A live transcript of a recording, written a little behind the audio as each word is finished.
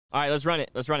All right, let's run it.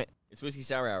 Let's run it. It's Whiskey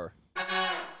Sour Hour.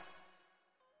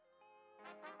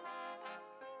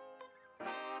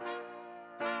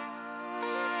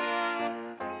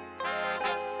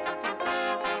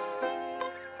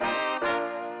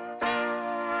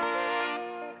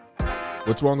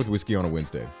 What's wrong with whiskey on a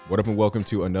Wednesday? What up and welcome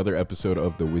to another episode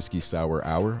of the Whiskey Sour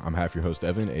Hour. I'm half your host,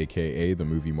 Evan, a.k.a. The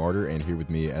Movie Martyr, and here with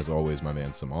me, as always, my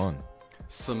man, Saman.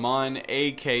 Saman,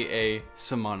 a.k.a.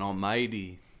 Saman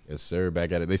Almighty. Yes, sir,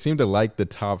 back at it. They seem to like the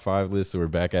top 5 list, so we're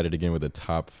back at it again with a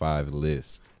top 5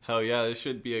 list. Hell yeah, this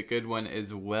should be a good one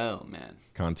as well, man.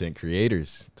 Content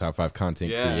creators. Top 5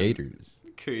 content creators.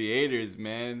 Creators,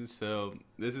 man. So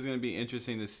this is going to be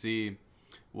interesting to see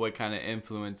what kind of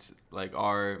influence, like,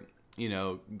 our...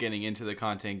 getting into the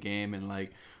content game and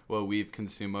like what we've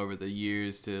consumed over the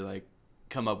years to like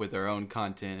come up with our own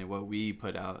content and what we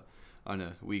put out on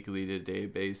a weekly to day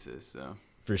basis. So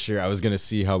for sure. I was going to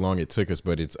see how long it took us,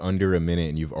 but it's under a minute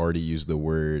and you've already used the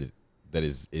word that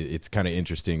is, it's kind of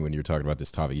interesting when you're talking about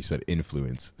this topic. You said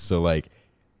influence. So like,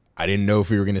 I didn't know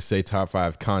if we were going to say top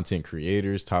 5 content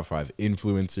creators, top 5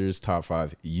 influencers, top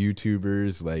 5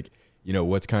 YouTubers, like,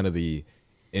 what's kind of the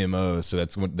MO. So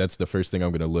that's the first thing I'm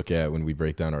going to look at when we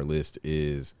break down our list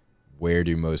is where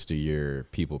do most of your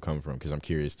people come from? Because I'm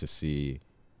curious to see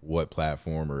what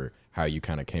platform or how you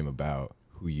kind of came about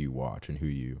who you watch and who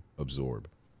you absorb.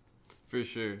 For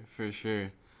sure.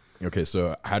 Okay,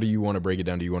 so how do you want to break it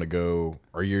down? Do you want to go,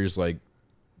 are yours like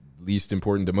least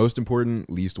important to most important,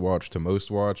 least watched to most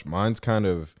watched? Mine's kind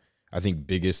of, I think,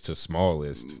 biggest to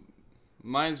smallest.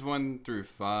 Mine's 1 through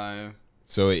 5.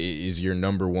 So is your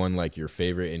number 1 like your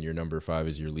favorite and your number 5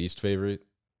 is your least favorite?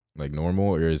 Like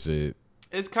normal, or is it?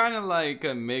 It's kind of like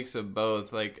a mix of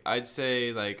both. Like I'd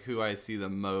say like who I see the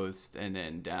most and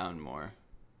then down more.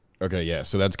 Okay, yeah.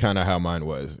 So that's kind of how mine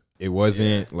was. It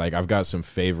wasn't like I've got some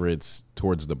favorites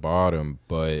towards the bottom,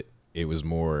 but it was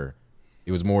more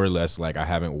or less like I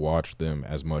haven't watched them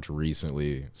as much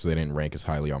recently, so they didn't rank as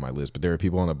highly on my list. But there are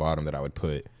people on the bottom that I would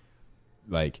put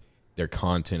like their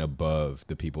content above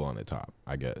the people on the top,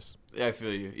 I guess. Yeah, I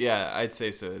feel you. Yeah, I'd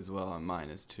say so as well on mine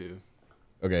as too.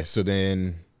 Okay, so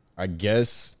then I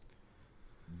guess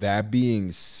that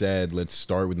being said, let's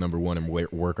start with number 1 and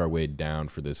work our way down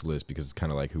for this list because it's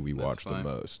kind of like who we watch the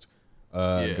most.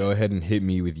 Go ahead and hit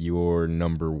me with your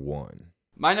number 1.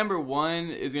 My number 1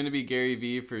 is going to be Gary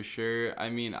Vee for sure. I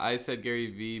mean, I said Gary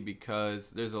Vee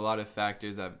because there's a lot of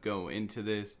factors that go into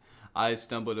this. I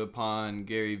stumbled upon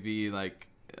Gary Vee like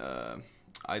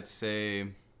I'd say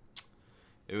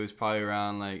it was probably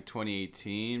around like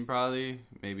 2018, probably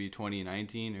maybe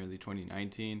 2019, early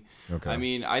 2019. Okay. I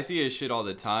mean, I see his shit all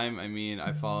the time. I mean,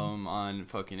 I follow him on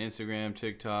fucking Instagram,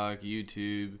 TikTok,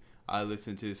 YouTube. I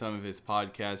listen to some of his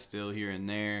podcasts still here and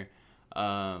there.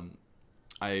 I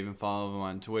even follow him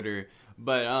on Twitter.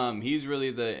 But he's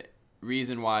really the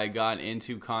reason why I got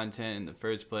into content in the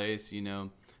first place,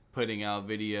 putting out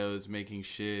videos, making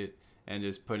shit, and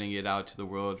just putting it out to the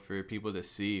world for people to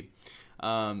see.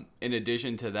 In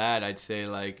addition to that, I'd say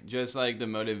like just like the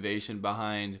motivation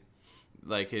behind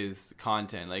like his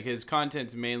content. Like his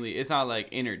content's mainly, it's not like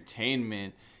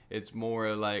entertainment. It's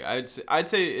more like I'd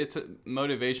say it's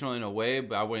motivational in a way,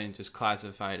 but I wouldn't just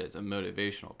classify it as a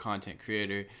motivational content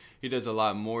creator. He does a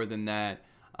lot more than that.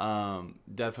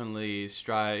 Definitely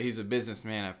strive. He's a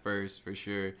businessman at first, for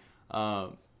sure.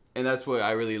 And that's what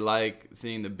I really like,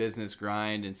 seeing the business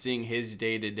grind and seeing his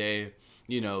day-to-day,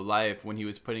 life when he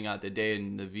was putting out the day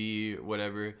in the V,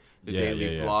 whatever, the daily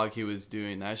vlog he was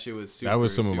doing. That shit was super. That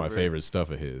was some of my favorite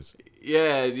stuff of his.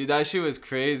 Yeah, dude, that shit was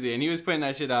crazy. And he was putting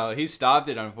that shit out. He stopped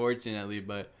it, unfortunately,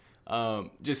 but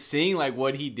just seeing like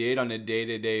what he did on a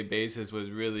day-to-day basis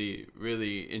was really,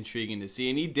 really intriguing to see.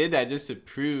 And he did that just to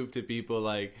prove to people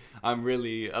like I'm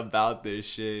really about this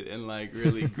shit and like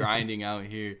really grinding out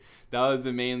here. That was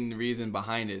the main reason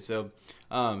behind it. So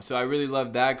I really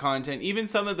love that content. Even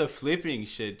some of the flipping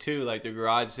shit too, like the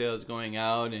garage sales, going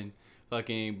out and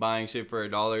fucking buying shit for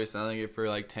 $1, selling it for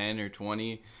like 10 or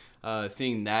 20.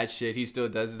 Seeing that shit, he still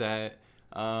does that.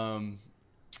 And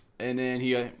then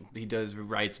he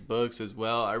writes books as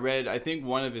well. I think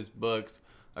one of his books,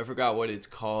 I forgot what it's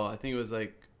called. I think it was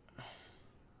like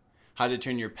How to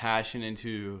Turn Your Passion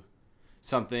into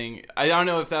Something. I don't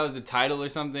know if that was the title or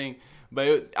something,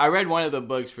 but I read one of the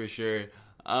books for sure.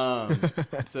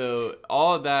 So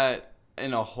all of that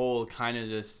in a whole kind of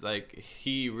just like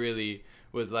he really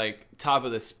was like top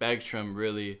of the spectrum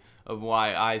really of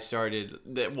why I started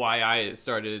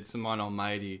Saman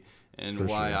Almighty and for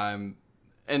why sure. I'm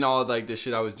and all like the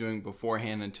shit I was doing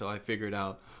beforehand until I figured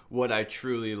out what I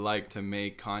truly like to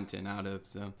make content out of.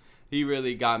 So he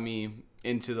really got me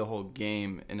into the whole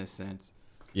game in a sense.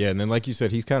 Yeah, and then like you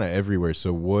said, he's kind of everywhere.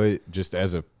 So what, just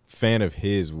as a fan of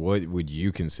his, what would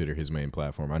you consider his main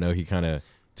platform? I know he kind of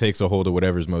takes a hold of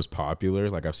whatever's most popular.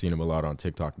 Like I've seen him a lot on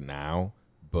TikTok now,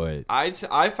 but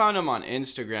I found him on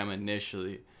Instagram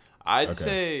initially. I would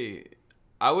say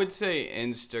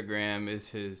Instagram is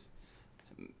his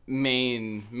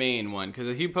main one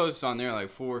because he posts on there like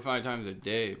 4 or 5 times a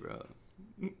day, bro.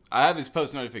 I have his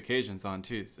post notifications on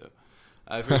too, so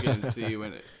I freaking see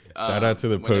when. Shout out to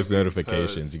the post whenever he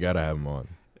notifications. posts. You gotta have them on.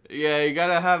 Yeah, you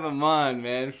gotta have them on,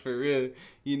 man, for real.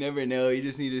 You never know. You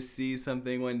just need to see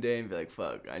something one day and be like,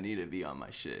 "Fuck, I need to be on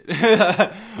my shit,"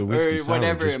 The Whiskey or Sour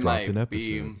whatever just it dropped might an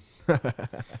be. episode.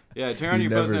 Yeah, turn on You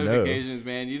your post never know. notifications,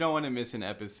 man. You don't want to miss an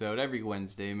episode every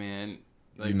Wednesday, man.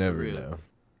 Like, You for never real. know.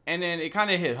 And then it kind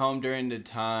of hit home during the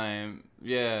time,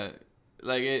 yeah,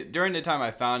 like during the time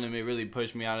I found him, it really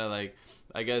pushed me out of like,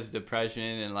 I guess, depression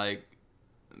and like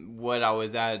what I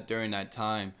was at during that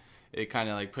time. It kind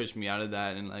of like pushed me out of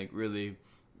that and like really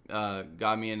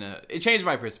got me in a. It changed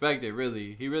my perspective.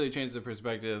 Really, he really changed the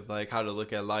perspective, like how to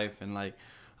look at life and like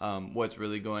what's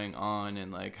really going on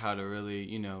and like how to really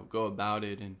go about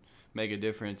it and make a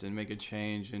difference and make a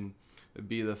change and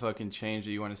be the fucking change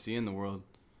that you want to see in the world.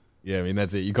 Yeah, I mean,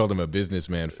 that's it. You called him a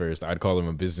businessman first. I'd call him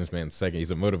a businessman second.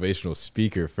 He's a motivational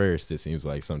speaker first, it seems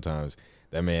like sometimes.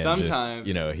 That man Sometimes.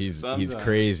 just, he's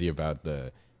crazy about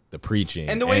the preaching.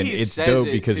 And the way he it's says dope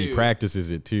it, because he too. practices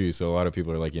it too. So a lot of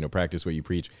people are like, practice what you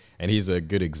preach. And he's a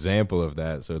good example of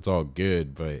that. So it's all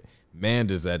good. But man,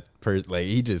 does that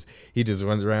he just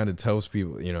runs around and tells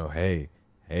people, hey,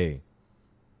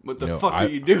 What the fuck are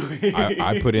you doing?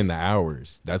 I put in the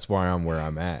hours. That's why I'm where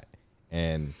I'm at.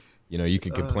 And you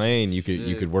could complain, you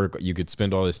could work, you could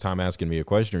spend all this time asking me a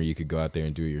question, or you could go out there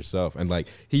and do it yourself. And like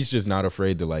he's just not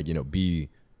afraid to be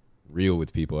real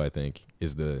with people, I think,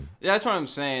 is the That's what I'm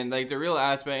saying. Like the real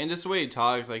aspect and just the way he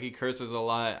talks, like he curses a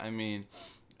lot. I mean,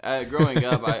 growing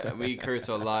up, we curse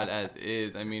a lot as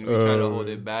is. I mean, we try to hold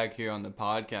it back here on the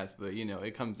podcast, but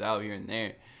it comes out here and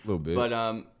there. a little bit. But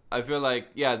I feel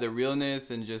like the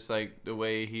realness and just like the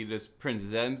way he just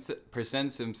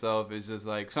presents himself is just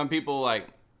like some people like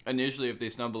initially if they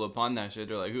stumble upon that shit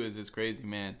they're like, who is this crazy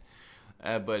man?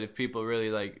 But if people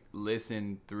really like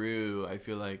listen through, I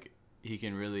feel like he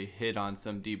can really hit on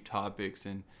some deep topics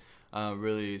and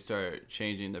really start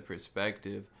changing the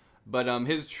perspective. But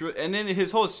and then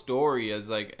his whole story as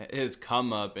like his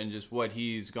come up and just what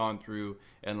he's gone through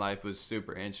in life was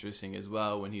super interesting as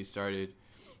well when he started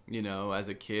as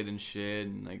a kid and shit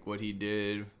and like what he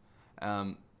did.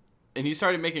 And he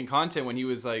started making content when he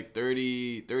was like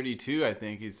 32, I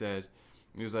think he said.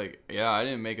 He was like, yeah, I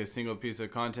didn't make a single piece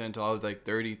of content until I was like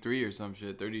 33 or some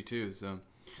shit, 32. So,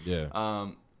 yeah.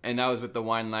 And that was with the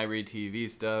Wine Library TV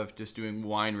stuff, just doing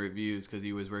wine reviews because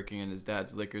he was working in his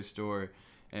dad's liquor store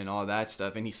and all that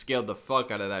stuff. And he scaled the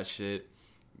fuck out of that shit.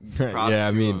 Yeah,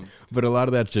 I to mean, him. but a lot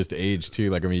of that's just age too.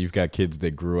 Like, I mean, you've got kids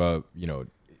that grew up,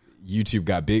 YouTube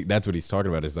got big. That's what he's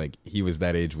talking about. Is like he was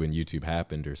that age when YouTube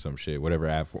happened or some shit, whatever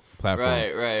platform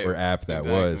Right. or app that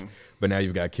was. But now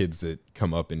you've got kids that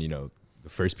come up and the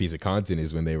first piece of content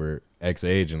is when they were X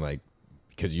age and like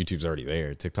because YouTube's already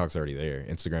there, TikTok's already there,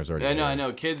 Instagram's already there. Yeah, no, I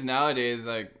know. Kids nowadays,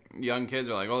 like young kids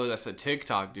are like, oh, that's a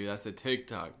TikTok, dude. That's a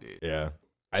TikTok, dude. Yeah,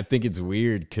 I think it's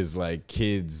weird because like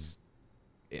kids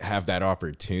have that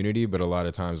opportunity, but a lot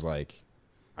of times like.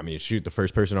 I mean, shoot, the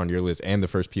first person on your list and the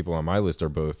first people on my list are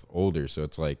both older. So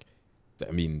it's like,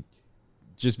 I mean,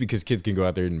 just because kids can go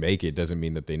out there and make it doesn't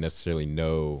mean that they necessarily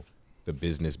know the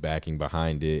business backing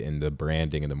behind it and the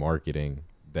branding and the marketing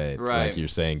that, like you're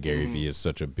saying, Gary Vee is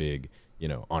such a big,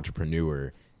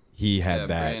 entrepreneur. He had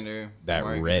that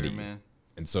marketer, ready. Man.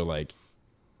 And so like,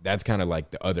 that's kind of like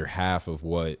the other half of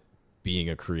what being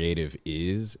a creative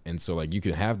is. And so like, you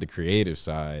can have the creative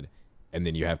side and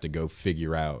then you have to go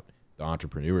figure out the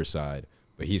entrepreneur side,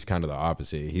 but he's kind of the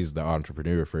opposite. He's the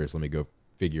entrepreneur first. Let me go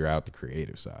figure out the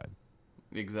creative side.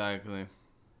 Exactly.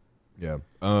 Yeah.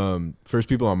 First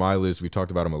people on my list, we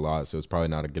talked about them a lot, so it's probably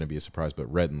not going to be a surprise.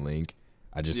 But Rhett and Link,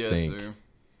 I just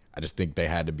think they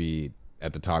had to be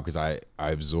at the top because I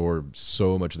absorb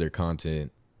so much of their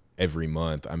content every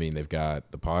month. I mean, they've got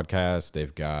the podcast,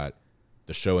 they've got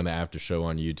the show and the after show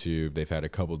on YouTube. They've had a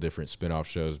couple different spinoff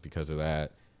shows because of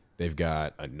that. They've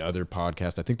got another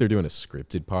podcast. I think they're doing a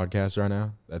scripted podcast right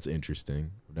now. That's interesting.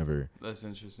 That's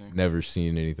interesting. Never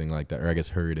seen anything like that, or I guess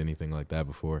heard anything like that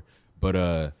before. But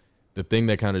the thing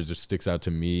that kind of just sticks out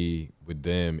to me with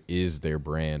them is their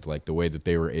brand, like the way that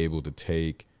they were able to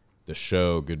take the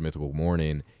show Good Mythical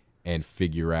Morning and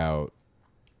figure out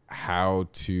how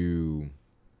to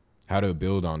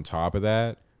build on top of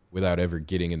that without ever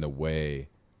getting in the way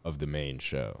of the main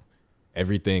show.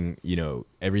 everything,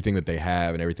 everything that they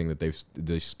have and everything that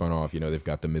they spun off. They've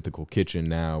got the Mythical Kitchen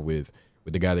now with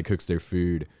the guy that cooks their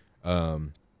food,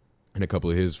 and a couple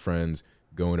of his friends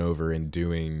going over and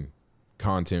doing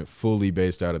content fully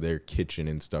based out of their kitchen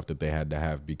and stuff that they had to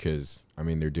have, because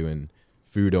they're doing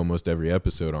food almost every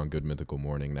episode on Good Mythical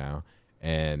Morning now,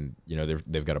 and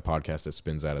they've got a podcast that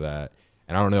spins out of that.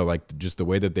 And I don't know, like, just the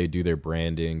way that they do their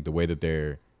branding, the way that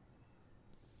their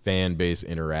fan base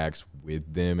interacts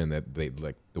with them, and that they,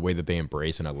 like, the way that they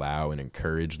embrace and allow and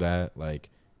encourage that, like,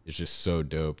 it's just so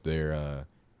dope.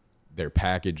 Their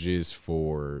packages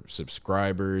for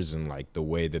subscribers and, like, the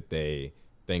way that they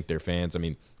thank their fans.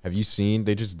 Have you seen,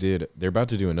 they're about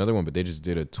to do another one, but they just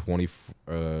did a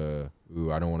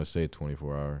I don't want to say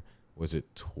 24 hour. Was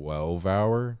it 12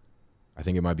 hour? I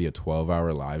think it might be a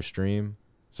 12-hour live stream,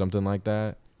 something like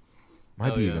that.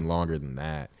 Might be even longer than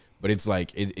that. But it's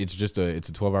like it's a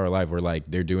 12-hour live where, like,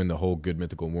 they're doing the whole Good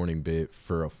Mythical Morning bit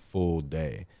for a full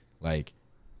day. Like,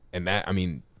 and that,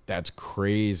 that's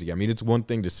crazy. It's one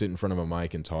thing to sit in front of a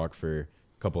mic and talk for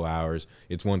a couple hours.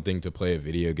 It's one thing to play a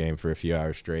video game for a few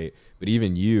hours straight. But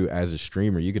even you as a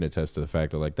streamer, you can attest to the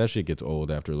fact that, like, that shit gets old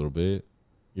after a little bit.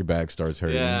 Your back starts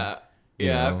hurting. Yeah.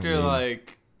 After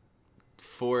like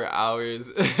 4 hours.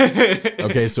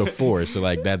 Okay, so 4. So,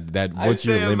 like, that what's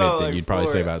your limit then? Like, you'd probably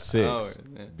say about 6. Hours,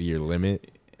 be your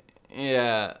limit.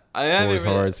 Yeah, I haven't. 4 is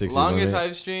hard, 6 is longest limit.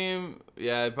 I've streamed,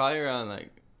 probably around,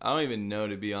 like, I don't even know,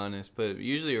 to be honest, but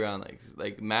usually around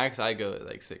like max I go at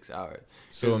like 6 hours.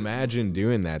 So imagine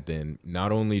doing that then.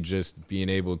 Not only just being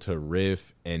able to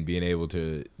riff and being able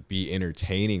to be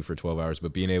entertaining for 12 hours,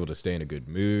 but being able to stay in a good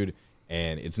mood.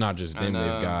 And it's not just them.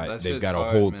 They've got a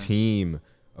whole team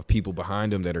of people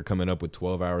behind them that are coming up with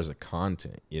 12 hours of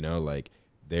content. Like,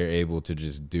 they're able to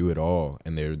just do it all,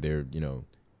 and they're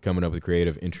coming up with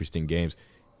creative, interesting games.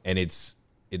 And it's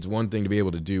one thing to be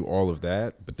able to do all of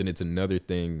that, but then it's another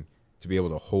thing to be able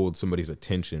to hold somebody's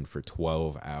attention for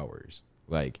 12 hours.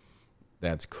 Like,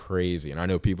 that's crazy. And I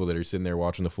know people that are sitting there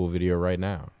watching the full video right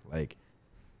now. Like,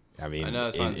 I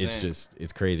know,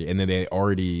 it's crazy. And then they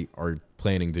already are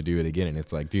planning to do it again. And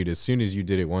it's like, dude, as soon as you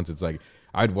did it once, it's like,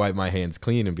 I'd wipe my hands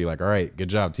clean and be like, all right, good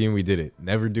job, team. We did it.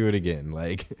 Never do it again.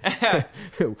 Like,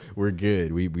 we're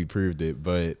good. We proved it.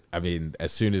 But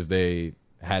as soon as they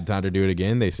had time to do it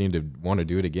again, they seem to want to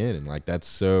do it again. And, like,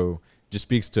 that's just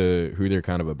speaks to who they're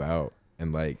kind of about.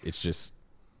 And, like, it's just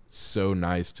so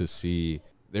nice to see.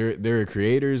 There are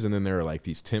creators, and then there are, like,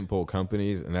 these tentpole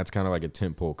companies, and that's kind of like a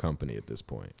tentpole company at this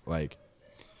point. Like,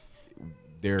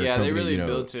 they're a company, they really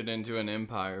built it into an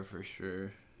empire for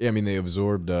sure. Yeah, they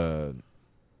absorbed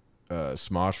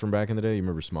Smosh from back in the day. You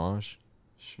remember Smosh?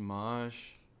 Smosh.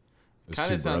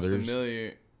 Kind of sounds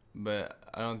familiar, but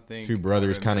I don't think. Two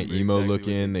brothers, kind of emo exactly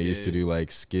looking. They used to do, like,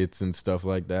 skits and stuff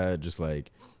like that, just,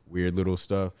 like, weird little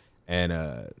stuff.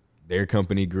 And their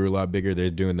company grew a lot bigger. They're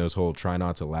doing those whole try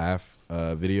not to laugh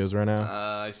videos right now.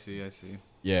 I see.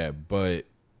 Yeah, but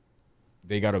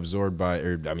they got absorbed by,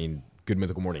 Good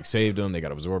Mythical Morning saved them. They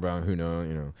got absorbed by, who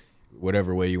knows,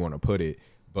 whatever way you want to put it.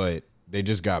 But they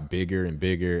just got bigger and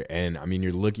bigger. And,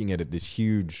 you're looking at this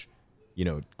huge,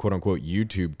 quote unquote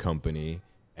YouTube company.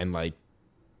 And, like,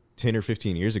 10 or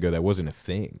 15 years ago, that wasn't a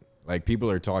thing. Like,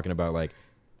 people are talking about, like,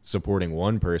 supporting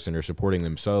one person or supporting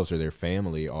themselves or their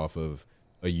family off of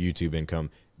a YouTube income.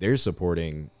 They're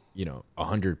supporting,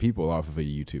 100 people off of a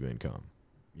YouTube income.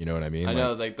 You know what I mean? I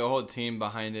know, like, the whole team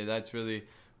behind it. That's really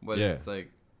what it's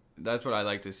like. That's what I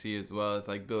like to see as well. It's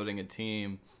like building a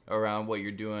team around what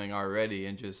you're doing already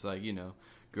and just, like,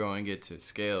 growing it to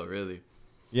scale, really.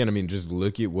 Yeah, and just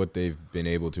look at what they've been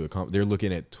able to accomplish. They're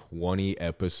looking at 20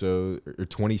 episodes or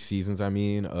 20 seasons,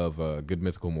 of Good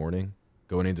Mythical Morning,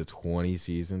 going into 20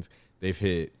 seasons. They've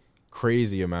hit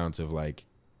crazy amounts of, like,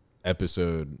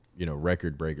 episode,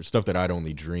 record breakers, stuff that I'd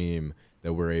only dream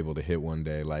that we're able to hit one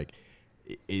day. Like,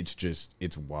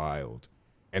 it's wild.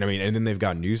 And and then they've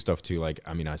got new stuff too. Like,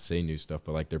 I say new stuff,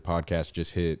 but, like, their podcast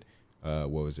just hit,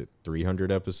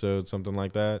 300 episodes, something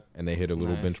like that. And they hit a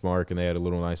little benchmark, and they had a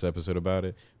little nice episode about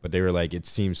it. But they were like, it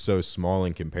seems so small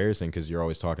in comparison, because you're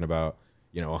always talking about,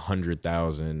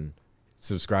 100,000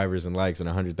 subscribers and likes and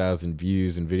 100,000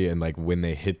 views and video. And, like, when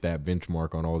they hit that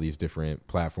benchmark on all these different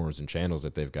platforms and channels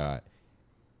that they've got,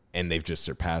 and they've just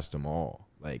surpassed them all.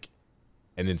 Like,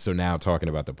 and then so now talking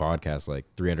about the podcast, like,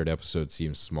 300 episodes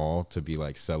seems small to be,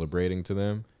 like, celebrating to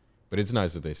them, but it's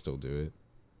nice that they still do it.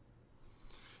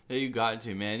 Yeah, you got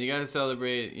to, man. You got to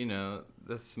celebrate,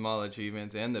 the small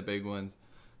achievements and the big ones.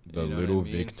 The little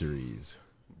victories.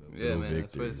 Man,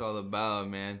 that's what it's all about,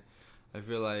 man. I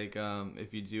feel like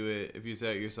if you do it, if you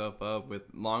set yourself up with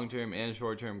long-term and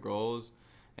short-term goals,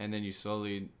 and then you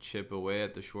slowly chip away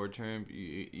at the short term.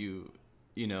 You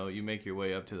make your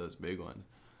way up to those big ones.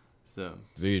 So,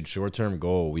 dude, short-term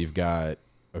goal, we've got,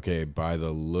 okay, by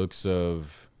the looks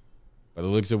of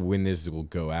when this will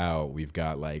go out, we've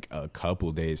got like a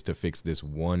couple days to fix this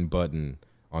one button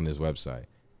on this website.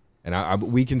 And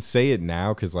we can say it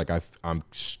now because like I'm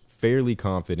fairly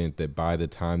confident that by the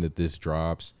time that this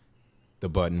drops, the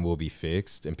button will be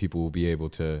fixed and people will be able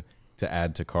to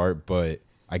add to cart. But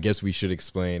I guess we should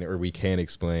explain, or we can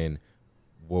explain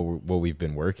what we've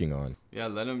been working on. Yeah,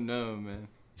 let them know, man.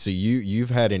 So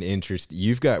you've had an interest.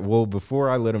 Well, before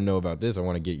I let them know about this, I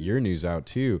want to get your news out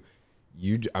too. Do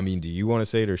you want to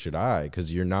say it or should I?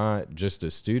 Because you're not just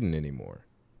a student anymore.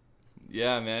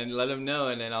 Yeah, man. Let them know,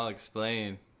 and then I'll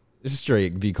explain.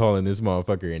 Straight be calling this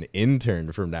motherfucker an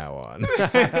intern from now on.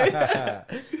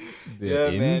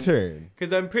 Intern.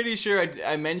 Because I'm pretty sure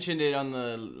I mentioned it on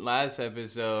the last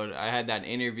episode. I had that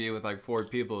interview with like 4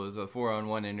 people. It was a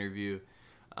 4-on-1 interview.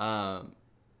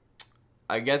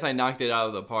 I guess I knocked it out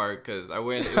of the park because I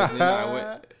went. He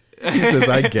says,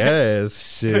 I guess.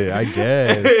 Shit, I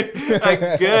guess. I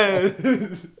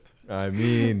guess. I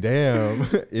mean, damn.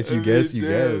 If you guess, you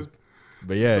guess.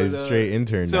 But yeah, it's straight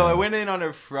intern. So now. I went in on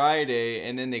a Friday,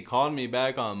 and then they called me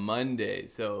back on Monday.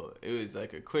 So it was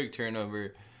like a quick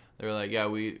turnover. They were like, "Yeah,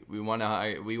 we want to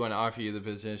hire, we want to offer you the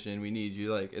position. We need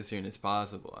you like as soon as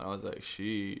possible." And I was like,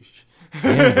 "Sheesh."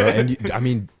 Damn, bro.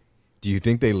 And do you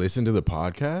think they listen to the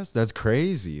podcast? That's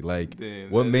crazy. Like, damn,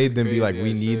 what made them be like,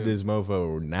 we need this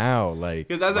mofo now? Like,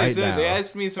 because as I said, they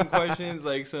asked me some questions,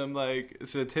 like some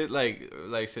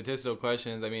statistical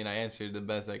questions. I mean, I answered the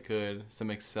best I could. Some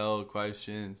Excel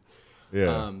questions.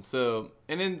 Yeah. So,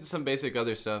 and then some basic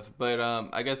other stuff. But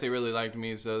I guess they really liked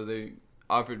me, so they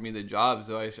offered me the job.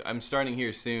 So I'm starting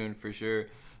here soon for sure.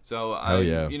 So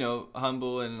I'm,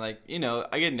 humble and like,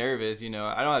 I get nervous, I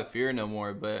don't have fear no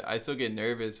more, but I still get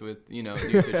nervous with, new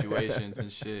situations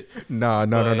and shit. No.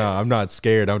 I'm not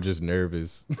scared. I'm just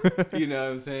nervous. You know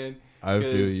what I'm saying? I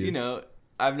feel you.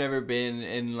 I've never been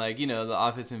in like, the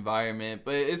office environment,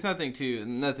 but it's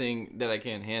nothing that I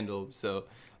can't handle. So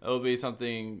it'll be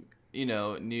something,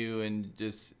 new and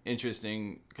just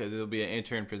interesting because it'll be an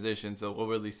intern position. So we'll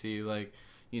really see like,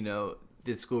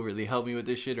 did school really help me with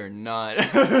this shit or not?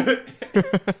 Hell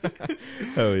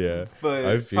yeah. But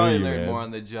I probably learn more on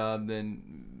the job than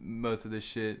most of this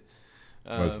shit.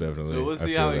 Most definitely. So we'll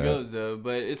see how it goes though.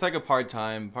 But it's like a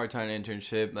part-time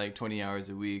internship, like 20 hours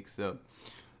a week. So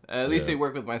at least they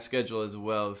work with my schedule as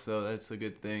well. So that's a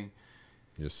good thing.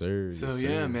 Yes, sir. So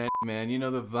yeah, man, you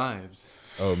know the vibes.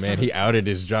 Oh man, he outed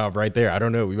his job right there. I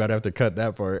don't know. We might have to cut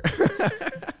that part.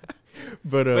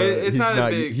 But it's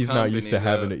he's not used to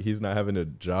having it. He's not having a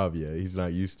job yet. He's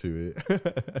not used to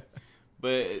it.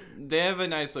 But they have a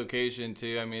nice location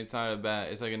too. I mean, it's not a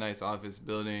bad. It's like a nice office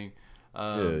building.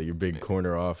 Your big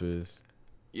corner office.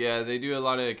 Yeah, they do a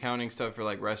lot of accounting stuff for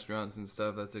like restaurants and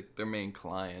stuff. That's like their main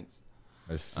clients.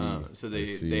 I see. So they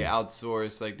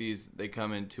outsource like these. They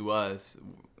come into us,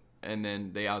 and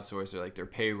then they outsource their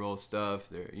payroll stuff.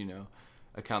 Their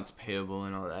accounts payable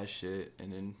and all that shit,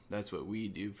 and then that's what we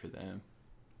do for them.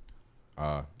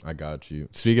 I got you.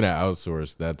 Speaking of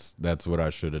outsource, that's what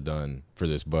I should have done for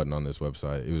this button on this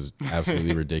website. It was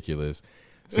absolutely ridiculous.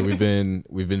 So we've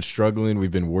been struggling.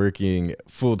 We've been working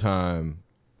full time,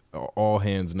 all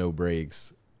hands, no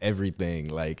breaks, everything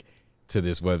like to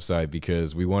this website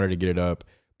because we wanted to get it up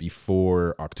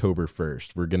before October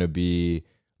 1st. We're gonna be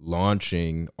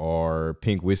launching our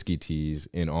pink whiskey teas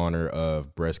in honor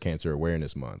of Breast Cancer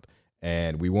Awareness Month,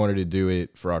 and we wanted to do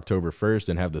it for October 1st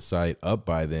and have the site up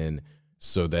by then,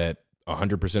 so that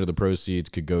 100% of the proceeds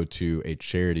could go to a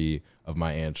charity of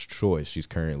my aunt's choice. She's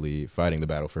currently fighting the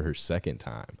battle for her second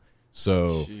time.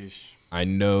 So sheesh. I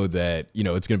know that,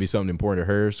 it's going to be something important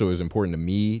to her. So it was important to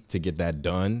me to get that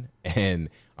done. And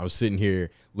I was sitting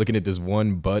here looking at this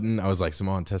one button. I was like,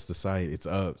 Simon, test the site. It's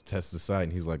up. Test the site.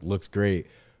 And he's like, looks great.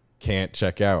 Can't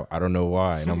check out. I don't know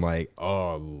why. And I'm like,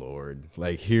 oh, Lord.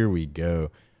 Like, here we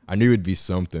go. I knew it'd be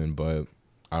something, but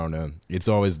I don't know. It's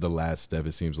always the last step,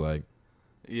 it seems like.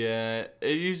 Yeah,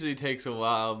 it usually takes a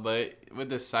while, but with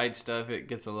the site stuff, it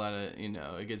gets a lot of,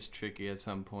 it gets tricky at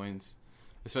some points,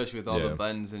 especially with all the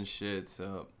buttons and shit.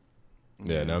 So,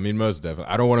 yeah, no, I mean, most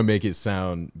definitely. I don't want to make it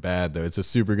sound bad, though. It's a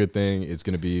super good thing. It's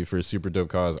going to be for a super dope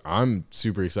cause. I'm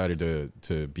super excited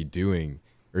to be doing,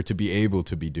 or to be able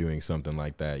to be doing something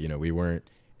like that. We weren't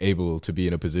able to be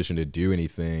in a position to do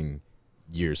anything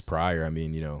years prior. I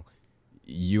mean,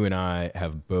 you and I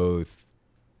have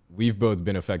we've both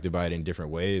been affected by it in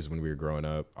different ways when we were growing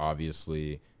up,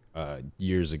 obviously,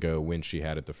 years ago when she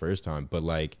had it the first time. But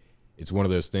like, it's one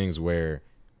of those things where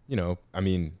you know, I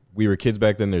mean, we were kids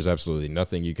back then. There's absolutely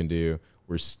nothing you can do.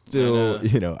 We're still,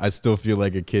 you know, I still feel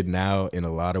like a kid now in a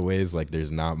lot of ways. Like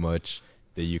there's not much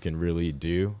that you can really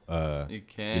do. You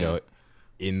can. You know,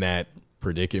 in that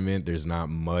predicament, there's not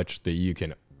much that you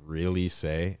can really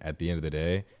say at the end of the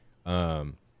day.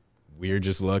 We're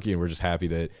just lucky and we're just happy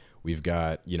that we've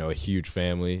got, you know, a huge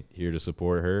family here to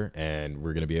support her, and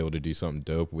we're going to be able to do something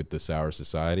dope with the Sour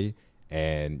Society.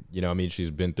 And, you know, I mean,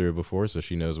 she's been through it before, so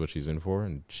she knows what she's in for,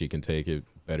 and she can take it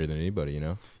better than anybody, you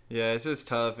know? Yeah, it's just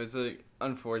tough. It's like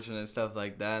unfortunate stuff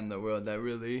like that in the world that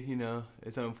really, you know,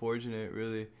 it's unfortunate,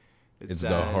 really. It's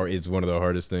sad. It's one of the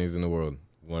hardest things in the world.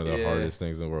 One of the hardest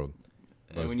things in the world.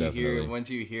 And when once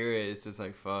you hear it, it's just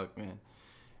like, fuck, man.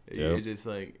 Yep. You're just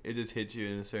like, it just hits you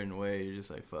in a certain way. You're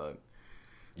just like, fuck.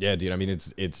 Yeah, dude. I mean,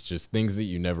 it's just things that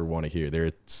you never want to hear. There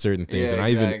are certain things, Yeah,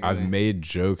 and I've made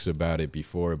jokes about it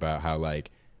before about how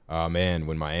like, oh man,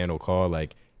 when my aunt will call,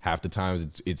 like half the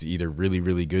times it's either really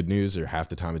really good news or half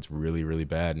the time it's really really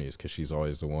bad news because she's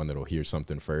always the one that'll hear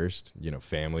something first, you know,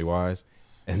 family wise,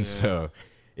 and so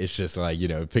it's just like, you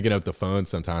know, picking up the phone.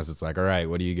 Sometimes it's like, all right,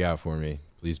 what do you got for me?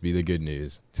 Please be the good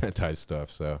news type stuff.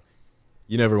 So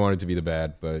you never want it to be the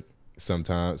bad, but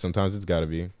sometimes it's got to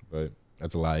be, but.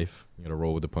 That's life. You gotta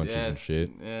roll with the punches and shit.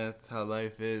 Yeah, that's how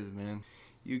life is, man.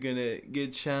 You're gonna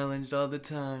get challenged all the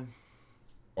time.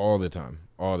 All the time.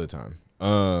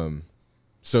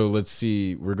 So let's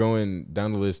see. We're going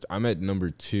down the list. I'm at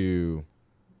number 2.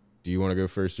 Do you want to go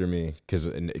first or me?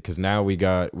 Because now we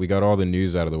got all the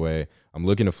news out of the way. I'm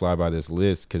looking to fly by this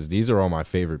list because these are all my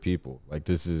favorite people. Like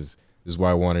this is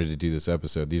why I wanted to do this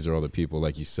episode. These are all the people,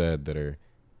 like you said, that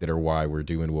are why we're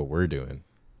doing what we're doing.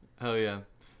 Oh yeah.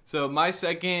 So my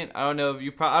second, I don't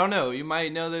know, you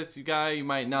might know this guy, you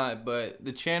might not, but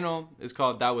the channel is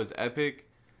called That Was Epic.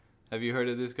 Have you heard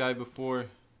of this guy before?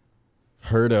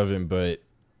 Heard of him, but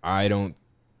I don't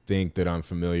think that I'm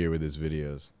familiar with his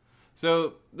videos.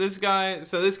 So this guy,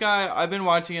 I've been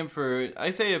watching him for,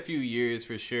 I say a few years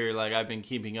for sure. Like I've been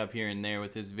keeping up here and there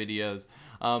with his videos.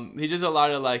 He does a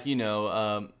lot of like, you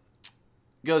know,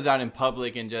 goes out in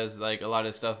public and just like a lot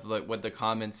of stuff like what the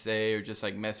comments say or just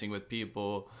like messing with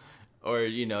people or,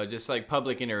 you know, just like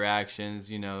public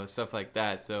interactions, you know, stuff like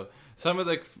that. So some of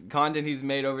the content he's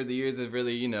made over the years has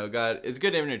really, you know, it's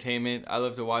good entertainment. I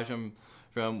love to watch him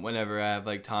from whenever I have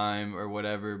like time or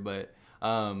whatever, but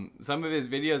some of his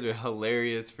videos are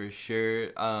hilarious for sure.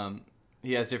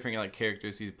 He has different like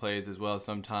characters he plays as well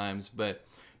sometimes, but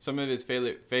some of his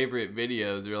favorite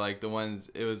videos are like the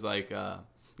ones, it was like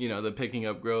you know, the picking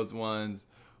up girls ones,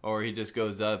 or he just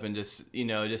goes up and just, you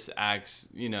know, just acts,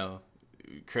 you know,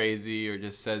 crazy or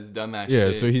just says dumbass shit.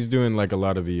 Yeah, so he's doing like a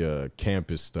lot of the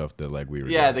campus stuff that like we were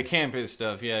doing. The campus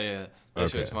stuff. Yeah.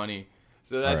 That shit's funny.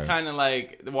 So that's Right. kind of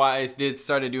like why I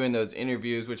started doing those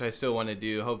interviews, which I still want to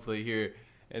do hopefully here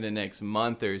in the next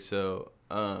month or so.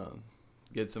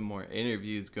 Get some more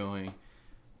interviews going.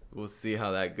 We'll see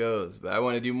how that goes, but I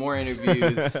want to do more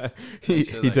interviews. he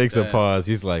takes a pause.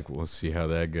 He's like, "We'll see how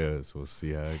that goes. We'll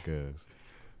see how it goes."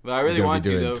 But I really want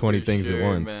to doing though. 20 things sure, at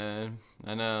once, man.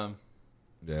 I know.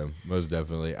 Yeah, most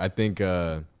definitely. I think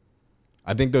those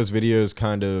videos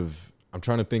kind of. I'm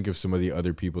trying to think of some of the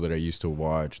other people that I used to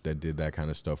watch that did that kind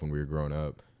of stuff when we were growing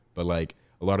up. But like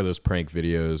a lot of those prank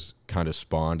videos kind of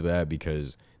spawned that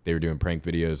because they were doing prank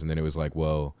videos, and then it was like,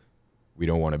 well, we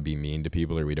don't want to be mean to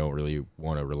people, or we don't really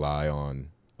want to rely on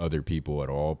other people at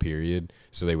all, period.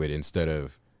 So they would, instead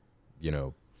of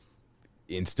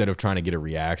trying to get a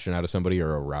reaction out of somebody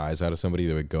or a rise out of somebody,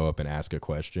 they would go up and ask a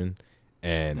question.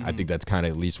 And I think that's kind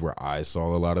of at least where I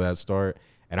saw a lot of that start.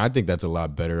 And I think that's a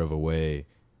lot better of a way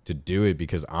to do it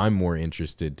because I'm more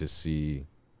interested to see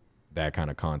that kind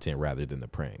of content rather than the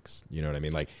pranks. You know what I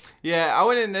mean? Like, yeah, I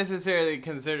wouldn't necessarily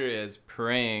consider it as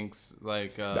pranks.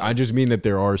 Like, I just mean that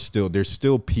there's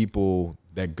still people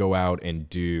that go out and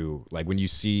do, like, when you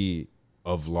see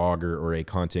a vlogger or a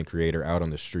content creator out on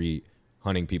the street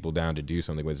hunting people down to do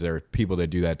something, there are people that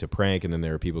do that to prank, and then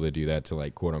there are people that do that to,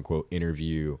 like, quote unquote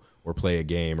interview or play a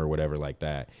game or whatever like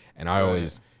that. And I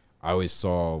always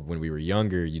saw when we were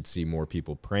younger, you'd see more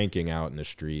people pranking out in the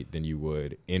street than you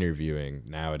would interviewing.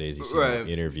 Nowadays, you see more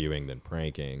interviewing than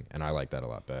pranking, and I like that a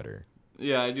lot better.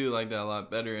 Yeah, I do like that a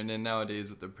lot better. And then nowadays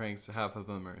with the pranks, half of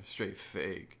them are straight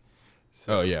fake.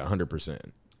 So, oh yeah, 100%.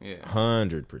 Yeah,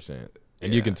 100%.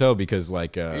 And you can tell because,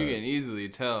 like, you can easily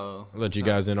tell. I'll let you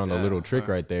guys in on a little trick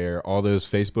right there. All those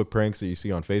Facebook pranks that you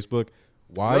see on Facebook,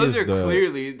 why does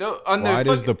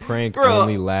the prank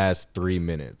only last 3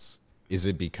 minutes? Is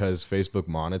it because Facebook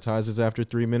monetizes after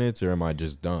 3 minutes, or am I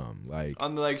just dumb? Like,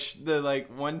 on the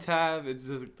one tab, it's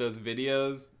just those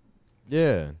videos.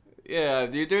 Yeah. Yeah,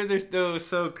 dude, those are still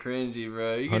so cringy,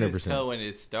 bro. You can just 100%. tell when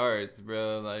it starts,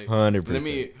 bro. Like, 100%. let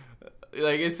me,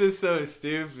 like, it's just so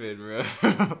stupid, bro.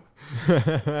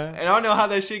 And I don't know how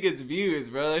that shit gets views,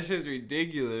 bro. That shit's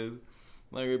ridiculous.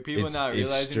 Like, are people not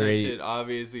realizing that shit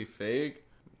obviously fake?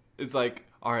 It's like,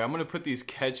 all right, I'm gonna put these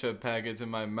ketchup packets in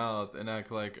my mouth and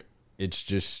act like it's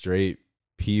just straight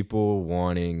people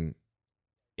wanting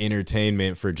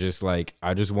entertainment for just like,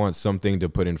 I just want something to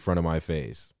put in front of my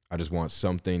face. I just want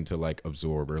something to like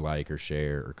absorb or like or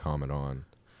share or comment on.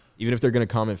 Even if they're gonna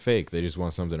comment fake, they just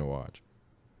want something to watch.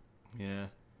 yeah.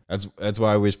 That's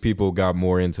why I wish people got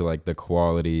more into like the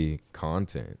quality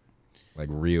content, like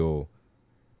real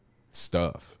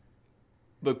stuff.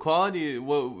 But quality,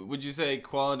 what would you say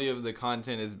quality of the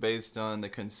content is based on the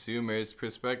consumer's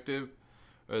perspective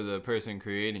or the person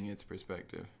creating its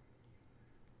perspective?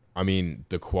 I mean,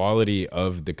 the quality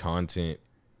of the content,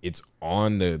 it's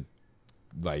on the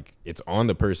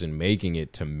person making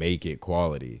it to make it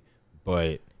quality,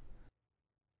 but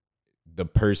the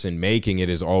person making it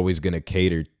is always going to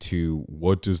cater to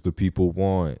what does the people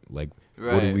want? Like,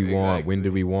 what do we want? Exactly. When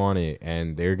do we want it?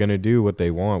 And they're going to do what they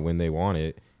want when they want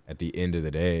it at the end of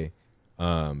the day.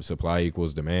 Supply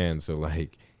equals demand. So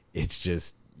like, it's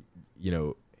just,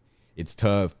 it's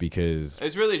tough because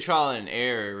It's really trial and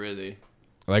error, really.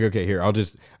 like, okay, here,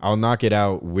 I'll knock it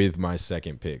out with my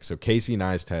second pick. So Casey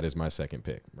Neistat is my second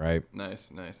pick, right?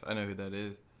 Nice. I know who that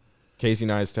is. Casey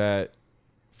Neistat,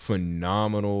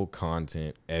 phenomenal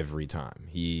content every time.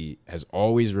 He has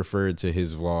always referred to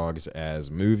his vlogs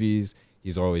as movies.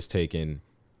 He's always taken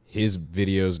his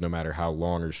videos, no matter how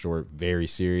long or short, very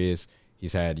serious.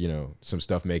 He's had, some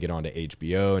stuff make it onto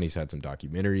HBO, and he's had some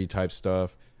documentary type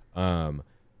stuff.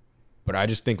 But I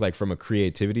just think like from a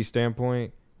creativity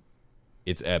standpoint,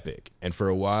 it's epic. And for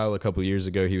a while, a couple of years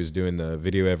ago, he was doing the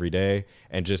video every day,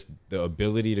 and just the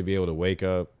ability to be able to wake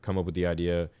up, come up with the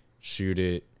idea, shoot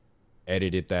it,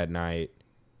 edit it that night,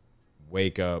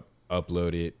 wake up,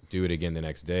 upload it, do it again the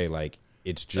next day. Like,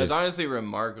 it's just, That's honestly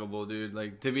remarkable, dude.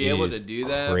 Like, to be able to do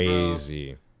that,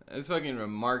 crazy. bro, it's fucking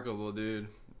remarkable, dude.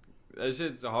 That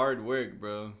shit's hard work,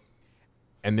 bro.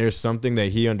 And there's something that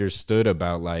he understood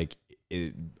about like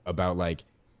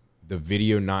the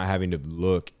video not having to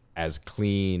look as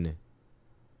clean.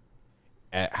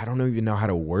 I don't even know how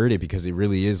to word it, because it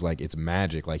really is like, it's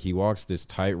magic. Like, he walks this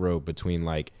tightrope between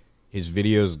like, his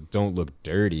videos don't look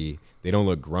dirty, they don't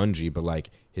look grungy, but like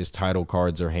his title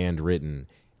cards are handwritten.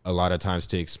 A lot of times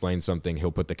to explain something,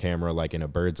 he'll put the camera like in a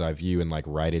bird's eye view and like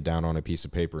write it down on a piece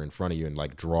of paper in front of you and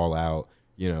like draw out,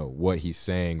 what he's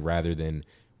saying, rather than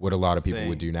what a lot of people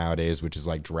would do nowadays, which is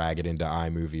like drag it into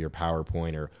iMovie or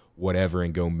PowerPoint or whatever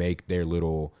and go make their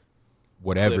little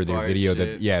whatever, Clip their art video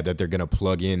shit. that they're gonna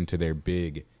plug into their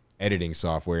big editing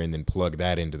software and then plug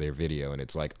that into their video. And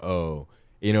it's like, oh,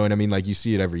 you know what I mean? Like, you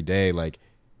see it every day, like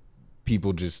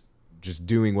people just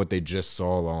doing what they just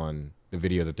saw on the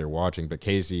video that they're watching. But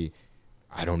Casey,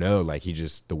 I don't know, like,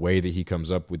 the way that he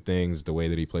comes up with things, the way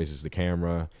that he places the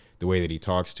camera, the way that he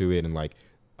talks to it. And like,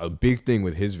 a big thing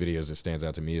with his videos that stands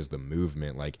out to me is the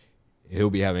movement. Like,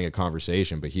 he'll be having a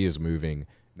conversation, but he is moving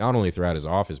not only throughout his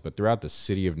office, but throughout the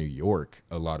city of New York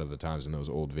a lot of the times in those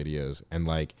old videos. And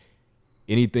like,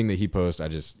 anything that he posts,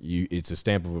 it's a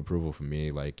stamp of approval for me.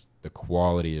 Like, the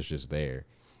quality is just there.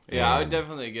 Yeah, I would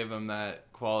definitely give him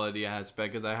that quality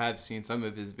aspect, because I have seen some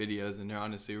of his videos and they're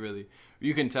honestly really,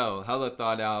 you can tell, hella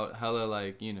thought out, hella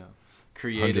like,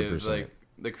 creative. 100%. Like,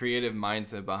 the creative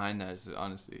mindset behind that is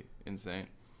honestly insane.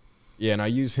 Yeah, and I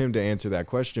use him to answer that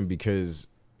question because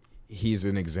he's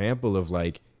an example of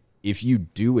like, if you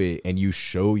do it and you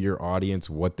show your audience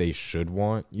what they should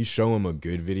want, you show them a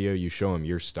good video, you show them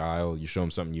your style, you show them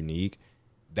something unique,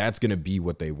 that's going to be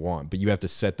what they want. But you have to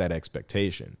set that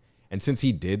expectation. And since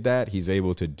he did that, he's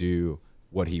able to do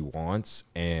what he wants,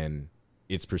 and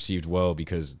it's perceived well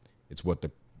because it's what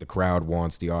the crowd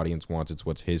wants, the audience wants, it's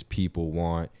what his people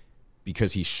want,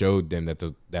 because he showed them that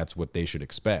that's what they should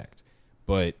expect.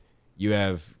 But you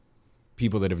have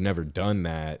people that have never done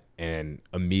that and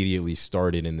immediately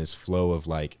started in this flow of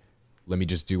like, let me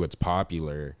just do what's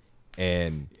popular.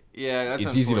 And yeah, that's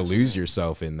it's easy to lose unfortunate.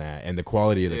 yourself in that, and the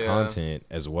quality of the content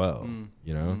as well,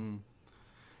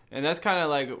 And that's kind of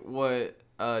like what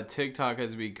TikTok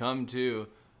has become too.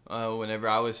 Whenever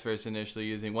I was first initially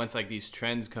using, once like these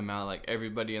trends come out, like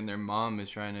everybody and their mom is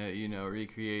trying to,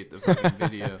 recreate the fucking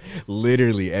video.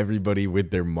 Literally everybody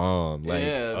with their mom. Like,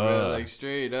 yeah, bro, like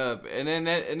straight up. And then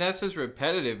that's just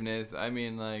repetitiveness. I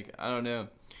mean, like, I don't know.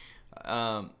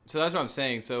 So that's what I'm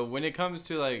saying. So when it comes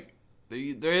to like,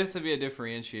 there has to be a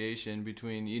differentiation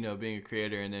between, being a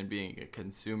creator and then being a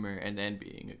consumer and then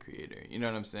being a creator. You know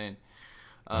what I'm saying?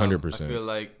 I 100%. feel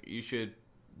like you should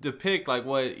depict like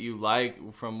what you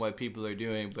like from what people are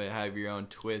doing, but have your own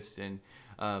twist and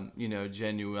you know,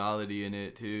 genuality in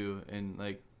it too, and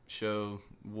like show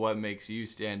what makes you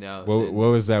stand out. What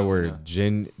was that word? else.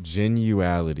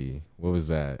 Genuality. What was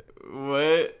that?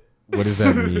 What? What does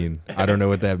that mean? I don't know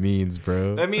what that means,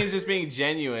 bro. That means just being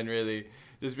genuine, really.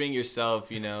 Just being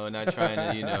yourself, you know, and not trying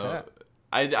to, you know.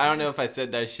 I don't know if I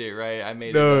said that shit right. I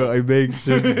made No, it. it makes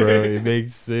sense, bro. It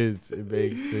makes sense. It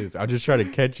makes sense. I'll just try to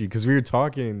catch you because we were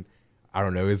talking. I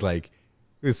don't know. It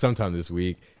was sometime this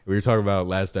week. We were talking about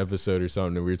last episode or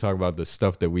something, and we were talking about the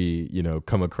stuff that we, you know,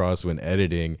 come across when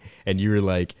editing. And you were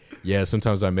like, "Yeah,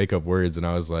 sometimes I make up words," and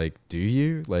I was like, "Do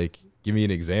you? Like, give me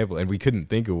an example." And we couldn't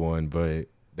think of one, but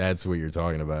that's what you're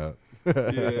talking about.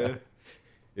 Yeah.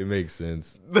 It makes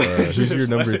sense. Who's your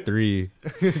number 3?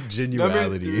 Genuality.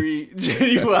 Number 3,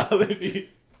 genuality.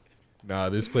 Nah,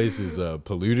 this place is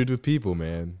polluted with people,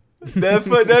 man. That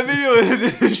video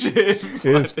is shit.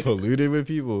 It's polluted with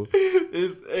people.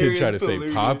 Could try to say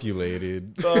polluted.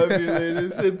 populated.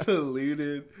 Populated, said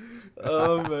polluted.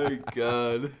 Oh my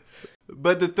god.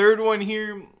 But the third one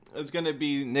here is gonna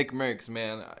be Nick Merckx,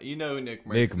 man. You know who Nick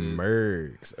Merckx Nick is.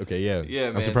 Merckx. Okay, yeah. Yeah,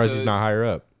 I'm man, surprised so- he's not higher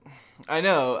up. I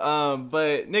know,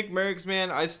 but Nick Merckx,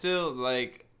 man, I still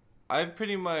like. I've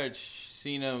pretty much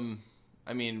seen him.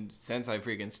 I mean, since I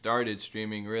freaking started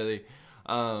streaming, really.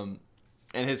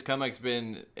 And his comeback's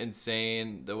been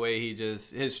insane. The way he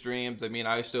just his streams. I mean,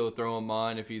 I still throw him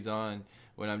on if he's on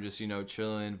when I'm just, you know,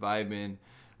 chilling, vibing,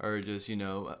 or just, you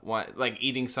know, like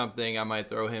eating something. I might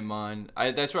throw him on.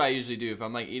 That's what I usually do. If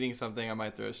I'm like eating something, I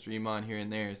might throw a stream on here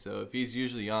and there. So if he's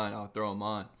usually on, I'll throw him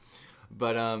on.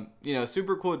 But you know,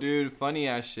 super cool dude, funny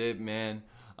ass shit, man.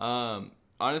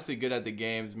 Honestly good at the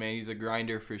games, man. He's a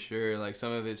grinder for sure. Like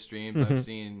some of his streams I've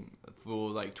seen full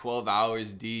like 12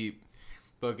 hours deep.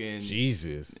 Fucking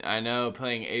Jesus. I know,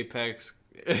 playing Apex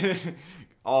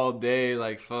all day,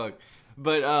 like fuck.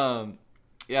 But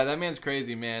yeah, that man's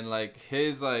crazy, man. Like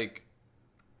his like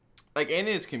in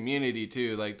his community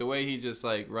too, like the way he just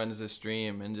like runs the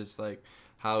stream and just like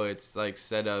how it's like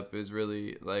set up is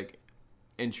really like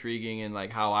intriguing, and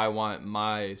like how I want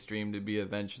my stream to be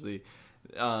eventually,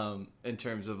 in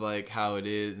terms of like how it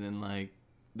is and like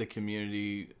the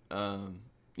community,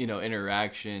 you know,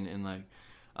 interaction and like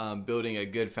building a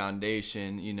good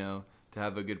foundation, you know, to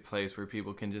have a good place where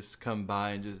people can just come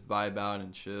by and just vibe out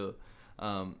and chill.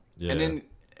 Yeah. And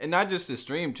not just the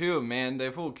stream too, man.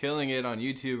 They're full killing it on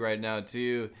YouTube right now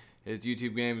too. His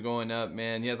YouTube game's going up,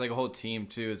 man. He has like a whole team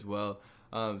too as well.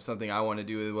 Something I want to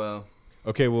do as well.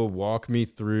 Okay, well, walk me.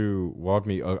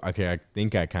 Okay, I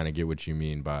think I kind of get what you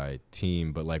mean by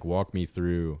team, but like, walk me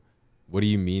through. What do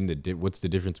you mean? What's the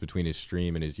difference between his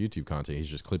stream and his YouTube content? He's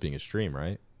just clipping his stream,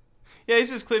 right? Yeah, he's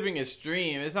just clipping his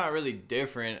stream. It's not really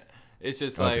different. It's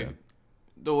just like Okay.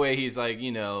 the way he's like,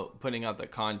 you know, putting out the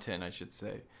content, I should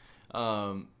say.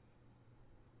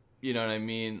 You know what I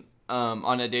mean?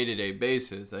 On a day-to-day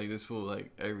basis, like this fool,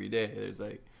 like every day, there's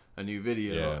like a new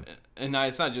video, Yeah. and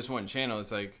it's not just one channel.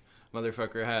 It's like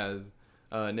motherfucker has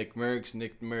Nick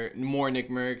Merckx, more Nick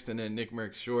Merckx, and then Nick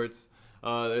Merckx Shorts.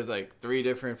 There's like 3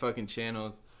 different fucking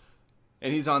channels,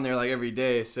 and he's on there like every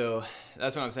day. So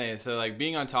that's what I'm saying. So like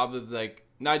being on top of like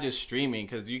not just streaming,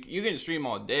 because you can stream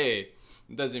all day,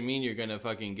 it doesn't mean you're gonna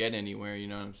fucking get anywhere. You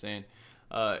know what I'm saying?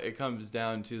 It comes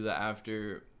down to the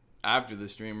after the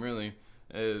stream, really.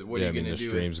 What yeah, are you I mean, gonna the do?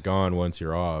 stream's gone once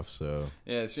you're off, so.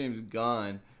 Yeah, the stream's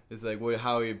gone. It's like,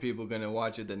 how are people gonna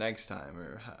watch it the next time,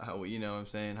 or how, you know what I'm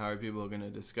saying? How are people gonna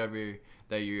discover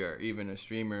that you are even a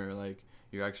streamer, or like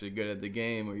you're actually good at the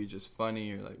game, or you're just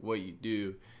funny, or like what you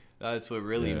do? That's what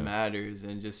really Yeah. matters.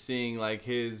 And just seeing like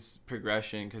his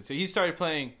progression, because he started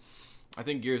playing, I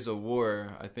think Gears of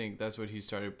War. I think that's what he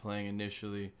started playing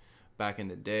initially, back in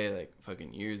the day, like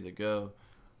fucking years ago.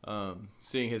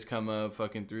 Seeing his come up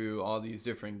fucking through all these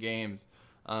different games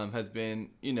has been,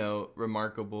 you know,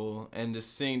 remarkable. And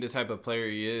just seeing the type of player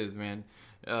he is, man.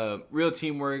 Real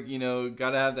teamwork, you know,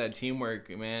 gotta have that teamwork,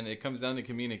 man. It comes down to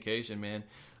communication, man.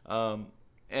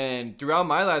 And throughout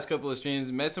my last couple of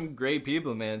streams, met some great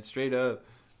people, man, straight up.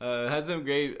 Had some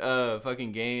great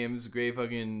fucking games, great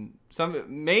fucking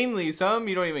mainly some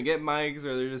you don't even get mics,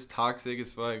 or they're just toxic as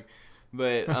fuck.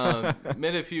 But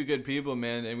met a few good people,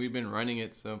 man, and we've been running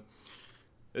it, so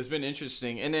it's been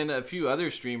interesting. And then a few other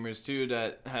streamers too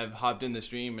that have hopped in the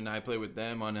stream, and I play with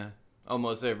them on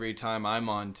almost every time I'm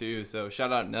on too. So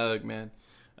shout out Nug, man.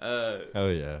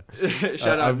 Hell yeah.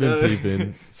 Shout out I've been Nug.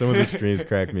 peeping. Some of the streams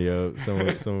crack me up. Some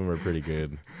of them are pretty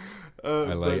good.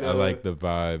 I like the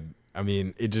vibe. I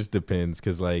mean, it just depends,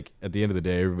 because like at the end of the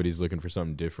day, everybody's looking for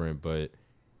something different, but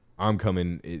I'm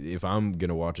coming. If I'm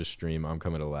gonna watch a stream, I'm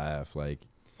coming to laugh. Like,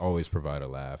 always provide a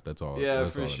laugh. That's all. Yeah,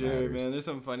 that's for all that sure, matters. man. There's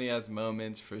some funny ass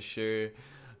moments for sure.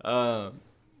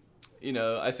 You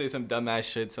know, I say some dumbass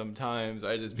shit sometimes.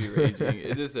 I just be raging.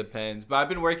 It just depends. But I've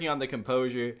been working on the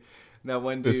composure. That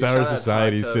one The dude, Sour shout out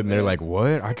Society's Hot Tub, sitting there man. like,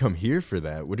 what? I come here for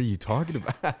that. What are you talking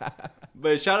about?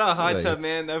 But shout out Hot Like- Tub,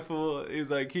 man. That fool, he's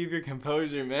like, keep your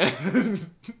composure, man.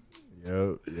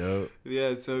 Yo.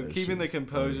 Yeah, so That keeping the shit's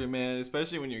composure, funny. man,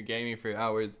 especially when you're gaming for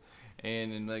hours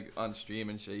and like on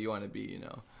stream and shit, you want to be, you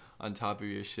know, on top of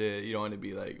your shit. You don't want to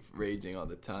be like raging all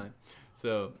the time.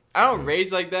 So I don't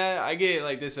rage like that. I get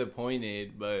like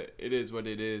disappointed, but it is what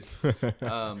it is. You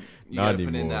Not gotta put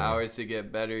in the anymore. hours to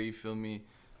get better. You feel me?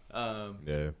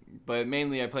 Yeah. But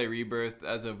mainly I play Rebirth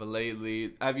as of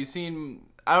lately. Have you seen?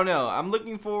 I don't know. I'm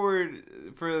looking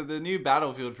forward for the new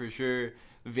Battlefield for sure.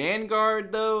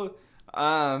 Vanguard though,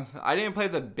 I didn't play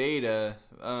the beta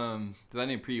because I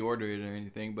didn't pre-order it or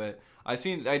anything. But I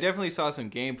definitely saw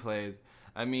some gameplays.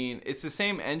 I mean, it's the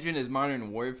same engine as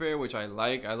Modern Warfare, which I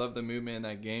like. I love the movement in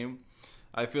that game.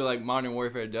 I feel like Modern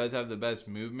Warfare does have the best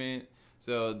movement.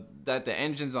 So that the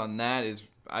engine's on that is,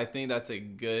 I think that's a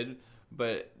good.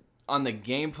 But on the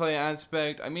gameplay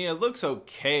aspect, I mean, it looks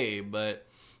okay, but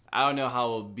I don't know how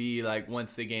it'll be like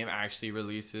once the game actually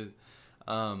releases.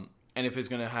 And if it's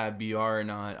going to have BR or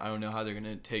not, I don't know how they're going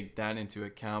to take that into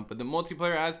account. But the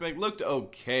multiplayer aspect looked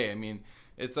okay. I mean,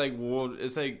 it's like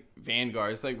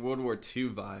Vanguard. It's like World War II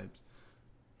vibes.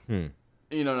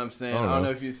 You know what I'm saying? I don't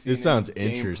know if you've seen It sounds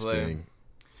any gameplay. interesting.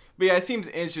 But yeah, it seems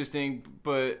interesting.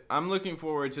 But I'm looking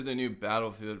forward to the new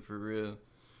Battlefield for real.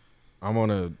 I'm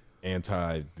on a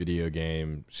anti-video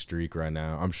game streak right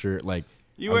now. I'm sure, like,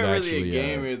 You I've weren't really actually, a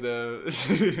gamer though.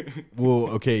 well,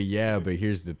 okay, yeah, but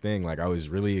here's the thing. Like, I was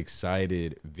really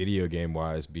excited video game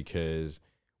wise because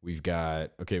we've got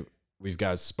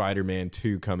Spider-Man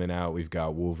 2 coming out. We've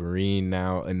got Wolverine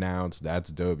now announced.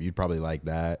 That's dope. You'd probably like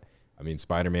that. I mean,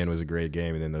 Spider-Man was a great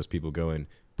game, and then those people go and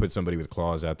put somebody with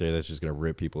claws out there that's just gonna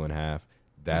rip people in half.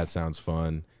 That sounds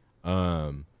fun.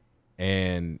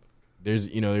 And there's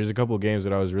a couple of games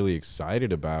that I was really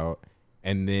excited about,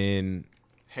 and then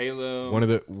Halo.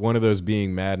 one of those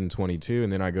being Madden 22,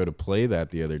 and then I go to play that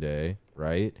the other day,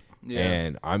 right? Yeah.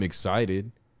 And I'm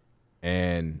excited,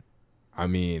 and I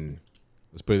mean,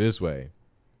 let's put it this way: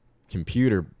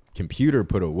 computer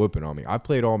put a whooping on me. I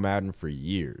played all Madden for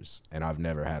years, and I've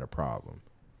never had a problem.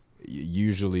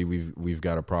 Usually, we've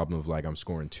got a problem of like I'm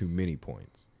scoring too many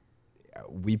points.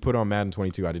 We put on Madden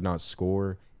 22. I did not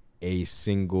score a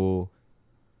single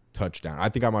touchdown. I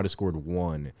think I might have scored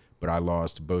one, but I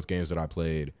lost both games that I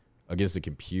played against the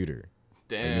computer.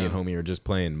 Damn. Like, me and homie are just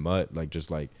playing mutt, just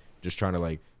trying to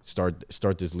like start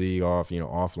this league off,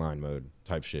 offline mode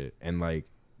type shit, and like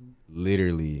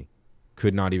literally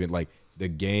could not even, like, the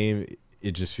game,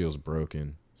 it just feels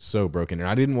broken. So broken. And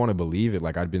I didn't want to believe it.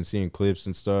 Like, I'd been seeing clips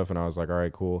and stuff, and I was like, all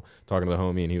right, cool. Talking to the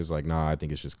homie, and he was like, nah, I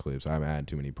think it's just clips. I haven't had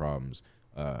too many problems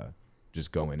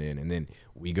just going in. And then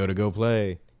we go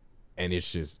play, and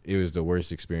it was the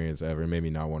worst experience ever. It made me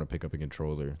not want to pick up a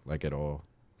controller, like, at all.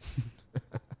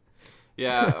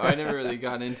 Yeah, I never really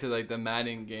got into like the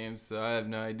Madden games, so I have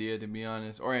no idea, to be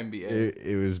honest. Or NBA.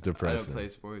 It was I don't depressing. play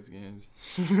sports games.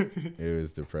 It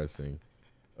was depressing.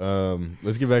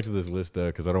 Let's get back to this list,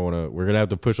 because I don't want to. We're gonna have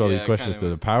to push all Yeah, these questions kinda to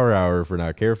the power hour if we're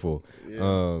not careful.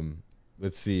 Yeah.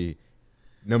 Let's see.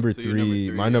 Number So you're three, number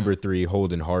three, my yeah. number three,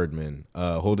 Holden Hardman.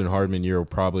 Holden Hardman, you're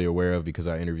probably aware of because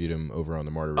I interviewed him over on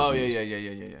the Martyr Oh Reviews.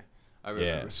 yeah. I remember.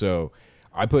 Yeah, so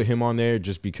I put him on there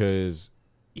just because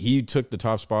he took the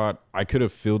top spot. I could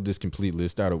have filled this complete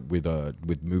list out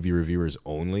with movie reviewers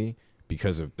only,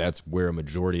 because that's where a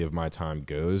majority of my time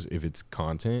goes if it's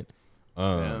content.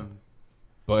 Damn.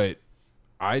 But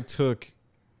I took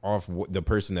off the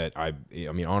person that I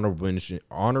mean,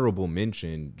 honorable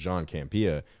mention, John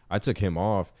Campea. I took him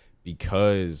off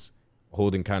because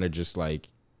Holden kind of just like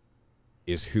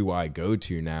is who I go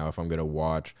to now if I'm gonna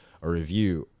watch a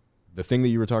review. The thing that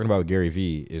you were talking about with Gary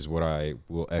Vee is what I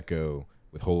will echo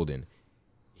with Holden.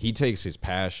 He takes his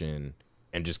passion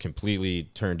and just completely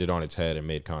turned it on its head and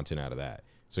made content out of that.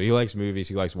 So he likes movies.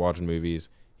 He likes watching movies.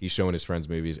 He's showing his friends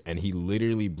movies, and he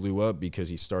literally blew up because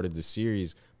he started the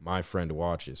series My Friend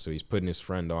Watches. So he's putting his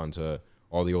friend on to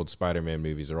all the old Spider-Man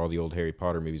movies or all the old Harry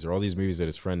Potter movies or all these movies that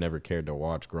his friend never cared to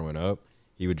watch growing up.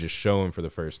 He would just show him for the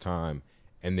first time.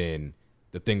 And then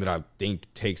the thing that I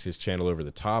think takes his channel over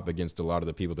the top against a lot of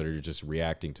the people that are just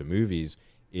reacting to movies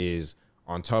is,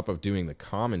 on top of doing the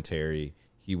commentary,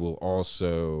 he will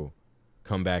also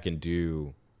come back and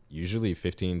do usually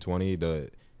 15, 20,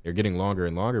 they're getting longer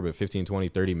and longer, but 15, 20,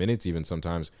 30 minutes even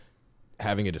sometimes,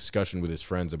 having a discussion with his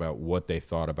friends about what they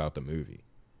thought about the movie.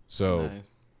 So Nice.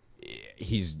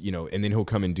 he's, you know, and then he'll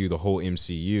come and do the whole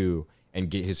MCU and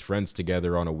get his friends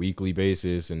together on a weekly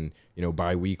basis and, you know,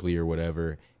 bi-weekly or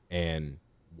whatever, and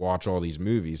watch all these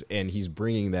movies. And he's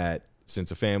bringing that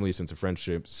sense of family, sense of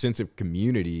friendship, sense of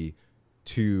community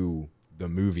to the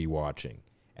movie watching.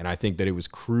 And I think that it was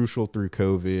crucial through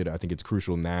COVID. I think it's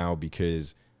crucial now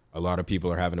because a lot of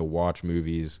people are having to watch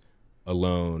movies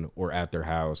alone or at their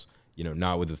house, you know,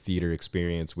 not with the theater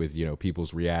experience, with, you know,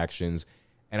 people's reactions.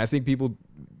 And I think people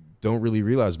don't really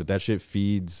realize, but that shit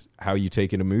feeds how you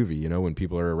take in a movie, you know, when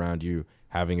people are around you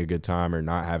having a good time or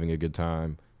not having a good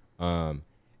time.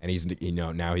 And he's, you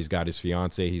know, now he's got his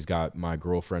fiance, he's got My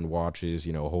Girlfriend Watches,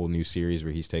 you know, a whole new series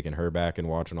where he's taking her back and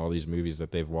watching all these movies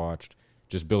that they've watched.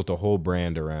 Just built a whole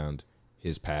brand around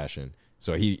his passion.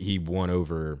 So he won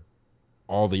over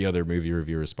all the other movie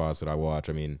reviewer spots that I watch.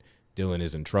 I mean, Dylan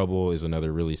Is in Trouble is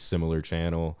another really similar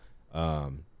channel.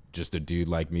 Just a dude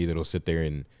like me that'll sit there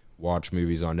and watch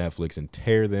movies on Netflix and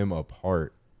tear them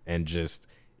apart, and just,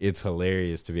 it's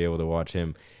hilarious to be able to watch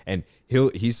him. And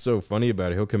he's so funny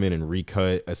about it. He'll come in and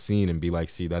recut a scene and be like,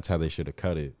 see, that's how they should have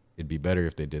cut it. It'd be better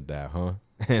if they did that, huh?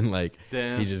 And like,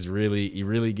 Damn. he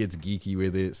really gets geeky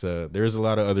with it. So there's a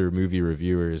lot of other movie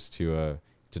reviewers to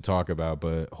talk about,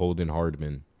 but Holden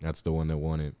Hardman, that's the one that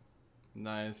won it.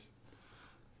 Nice.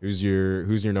 Who's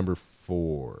your number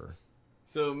 4?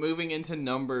 So moving into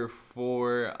number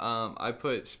 4, I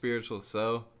put Spiritual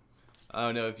So. I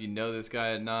don't know if you know this guy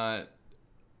or not.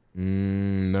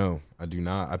 No, I do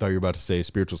not. I thought you were about to say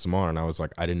Spiritual Samar, and I was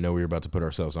like, I didn't know we were about to put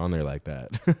ourselves on there like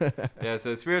that. Yeah,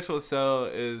 so Spiritual So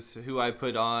is who I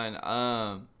put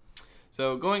on.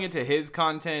 So going into his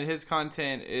content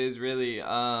is really,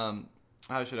 how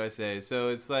should I say? So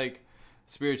it's like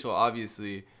spiritual,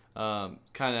 obviously. Kind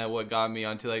of what got me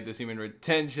onto like the semen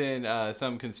retention,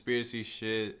 some conspiracy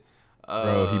shit.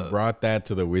 Bro, he brought that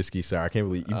to the Whiskey Sour. I can't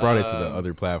believe you brought it to the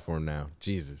other platform now.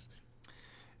 Jesus.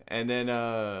 And then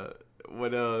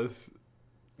what else?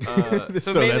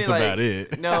 So mainly, that's like, about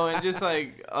it. No, and just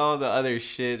like all the other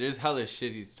shit. There's hella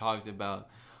shit he's talked about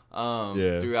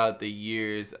throughout the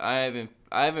years. I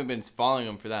haven't been following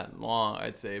him for that long.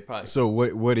 I'd say probably. So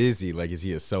what is he? Like, is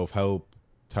he a self-help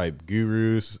type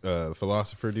guru,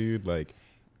 philosopher dude? Like,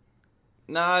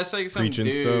 nah, it's like some preaching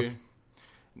dude. stuff?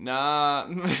 Nah,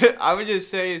 I would just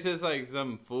say it's just like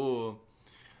some fool.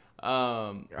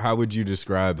 How would you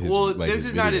describe his? Well, like, this his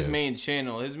is not his videos? main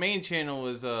channel. His main channel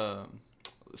was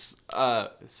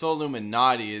Soul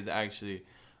Illuminati is actually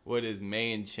what his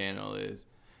main channel is,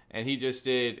 and he just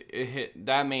did it.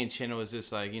 That main channel was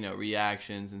just like, you know,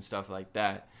 reactions and stuff like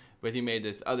that. But he made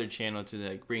this other channel to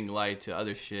like bring light to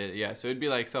other shit. Yeah, so it'd be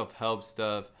like self-help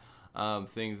stuff,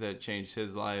 things that changed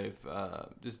his life,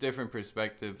 just different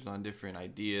perspectives on different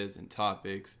ideas and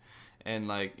topics. And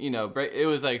like, you know, it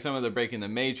was like some of the Breaking the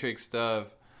Matrix stuff,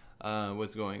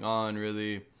 what's going on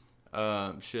really,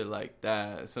 shit like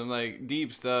that. Some like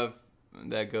deep stuff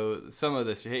that goes, some of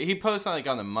this shit. He posts on like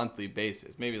on a monthly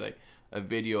basis, maybe like a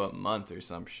video a month or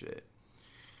some shit.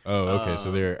 Oh, okay.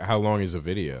 So how long is a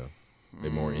video?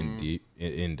 They're more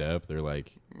in depth. They're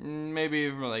like maybe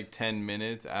from like 10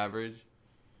 minutes average.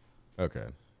 Okay.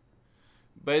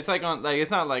 But it's like on like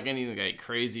it's not like any like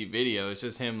crazy video. It's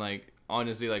just him like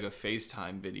honestly like a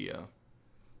FaceTime video.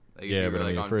 Like, Yeah, but like, I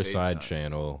mean, on for a side FaceTime.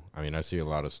 channel, I mean, I see a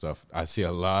lot of stuff. I see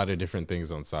a lot of different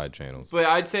things on side channels. But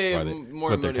I'd say Why it's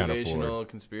more what they're kinda for. motivational,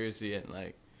 conspiracy, and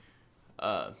like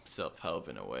self-help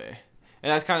in a way.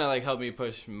 And that's kind of like helped me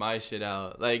push my shit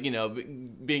out. Like, you know,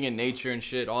 being in nature and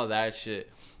shit, all that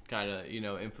shit kind of, you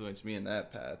know, influenced me in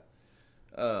that path.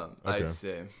 Okay. I'd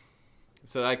say.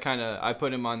 So I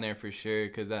put him on there for sure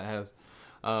because that has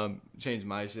changed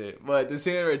my shit. But the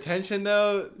semen retention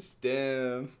though,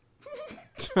 damn.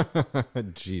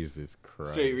 Jesus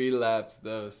Christ. Straight relapse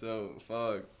though, so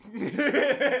fuck.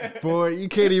 Boy, you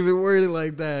can't even word it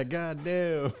like that. God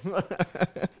damn.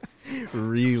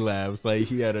 Relapse, like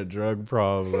he had a drug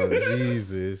problem.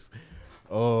 Jesus.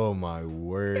 Oh my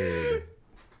word.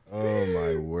 Oh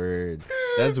my word.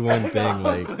 That's one thing.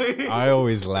 Like, I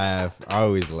always laugh.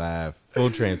 Full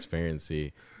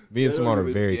transparency. Me and Simone are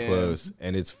very close,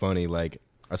 and it's funny. Like,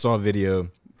 I saw a video,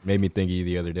 made me think of you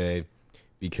the other day,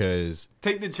 because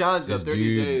Take the challenge though,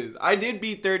 30 days. I did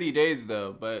beat 30 days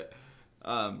though, but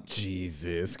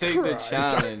Jesus take Christ. the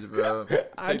challenge, bro.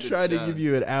 I Take the tried to give challenge.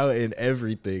 you an out in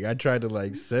everything. I tried to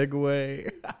like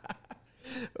segue.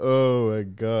 Oh my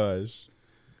gosh.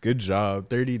 Good job.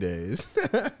 30 days.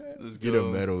 Let's Get a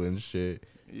go. medal and shit.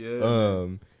 Yeah.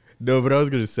 No, but I was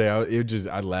gonna say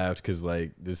I laughed because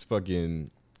like this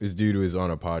dude was on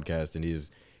a podcast and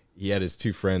he had his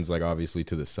two friends, like, obviously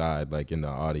to the side, like in the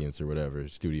audience or whatever,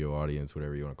 studio audience,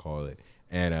 whatever you want to call it.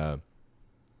 And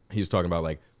he was talking about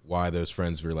like why those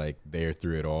friends were like there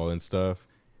through it all and stuff.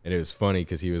 And it was funny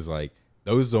because he was like,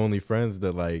 those are the only friends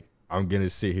that like I'm gonna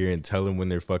sit here and tell them when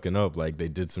they're fucking up. Like they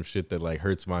did some shit that like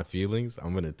hurts my feelings.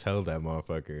 I'm gonna tell that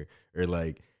motherfucker. Or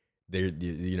like they're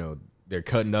they're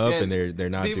cutting up and they're not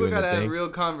doing the thing. People gotta have real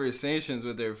conversations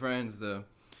with their friends though.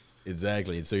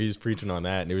 Exactly. And so he was preaching on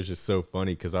that, and it was just so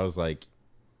funny because I was like,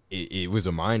 it was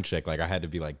a mind check. Like I had to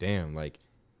be like, damn, like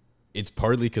it's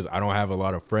partly because I don't have a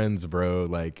lot of friends, bro.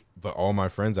 Like, but all my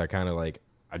friends I kind of like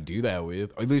I do that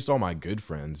with, at least all my good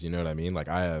friends. You know what I mean? Like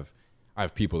I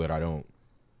have people that I don't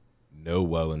know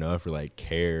well enough or like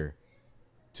care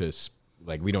to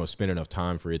like we don't spend enough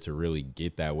time for it to really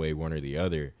get that way one or the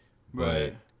other.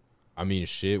 Right. But I mean,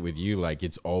 shit with you, like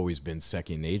it's always been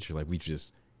second nature. Like we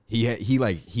just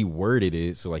he worded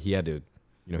it, so like he had to,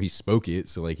 he spoke it,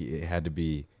 so like it had to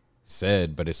be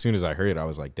said. But as soon as I heard it, I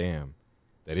was like, damn,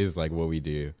 that is like what we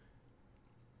do.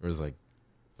 It was like,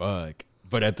 fuck.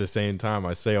 But at the same time,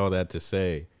 I say all that to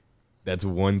say that's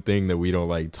one thing that we don't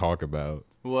like talk about.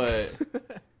 What?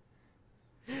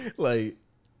 Like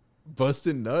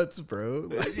busting nuts, bro.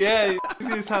 Like, yeah,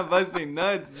 you stop busting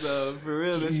nuts, bro. For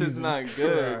real, this shit's not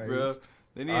good, bro.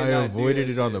 I avoided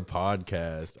it on the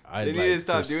podcast. They need to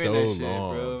stop doing that shit,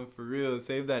 bro. For real,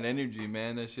 save that energy,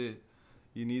 man. That shit,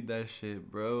 you need that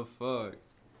shit, bro. Fuck.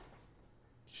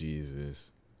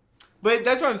 Jesus. But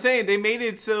that's what I'm saying. They made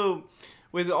it so,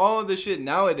 with all the shit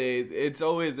nowadays, it's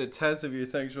always a test of your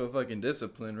sexual fucking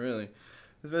discipline, really.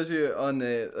 Especially on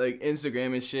the like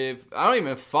Instagram and shit. I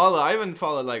even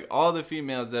follow like all the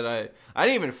females that I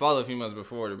didn't even follow females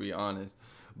before, to be honest.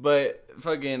 But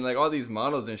fucking like all these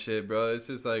models and shit, bro. It's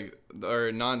just like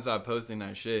or nonstop posting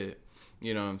that shit.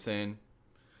 You know what I'm saying?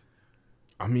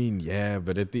 I mean, yeah,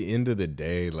 but at the end of the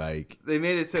day, like they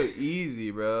made it so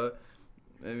easzy, bro.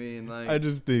 I mean, like I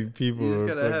just think people you just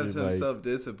gotta have some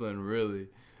self-discipline, really.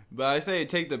 But I say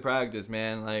take the practice,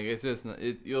 man. Like it's just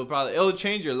it'll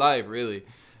change your life, really,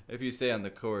 if you stay on the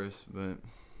course. But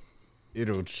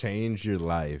it'll change your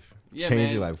life. Yeah, change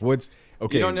man. Your life. What's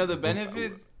okay? You don't know the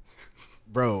benefits,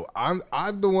 bro. I'm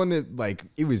the one that like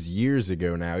it was years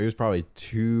ago now. It was probably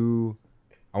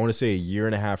I want to say a year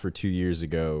and a half or 2 years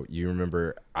ago. You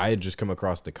remember I had just come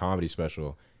across the comedy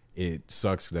special. It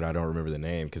sucks that I don't remember the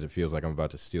name because it feels like I'm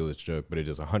about to steal this joke, but it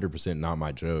is 100% not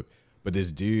my joke. But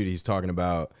this dude, he's talking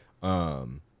about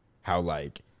how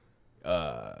like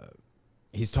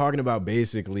he's talking about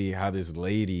basically how this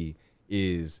lady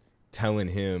is telling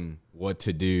him what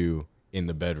to do in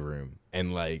the bedroom.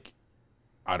 And like,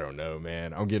 I don't know,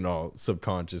 man. I'm getting all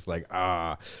subconscious, like,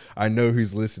 I know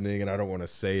who's listening and I don't want to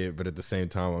say it, but at the same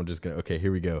time, I'm just gonna, okay,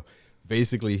 here we go.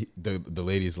 Basically, the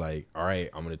lady's like, all right,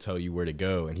 I'm gonna tell you where to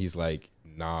go. And he's like,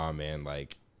 nah, man,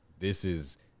 like this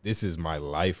is my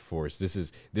life force.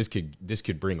 This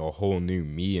could bring a whole new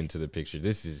me into the picture.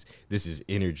 This is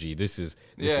energy. This is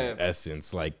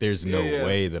essence. Like there's no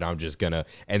way that I'm just gonna.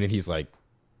 And then he's like,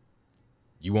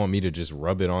 you want me to just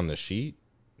rub it on the sheet?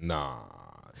 Nah.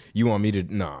 You want me to?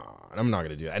 Nah. I'm not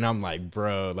gonna do that. And I'm like,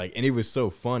 bro, like, and it was so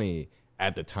funny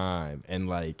at the time. And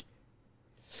like,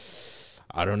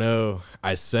 I don't know.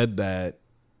 I said that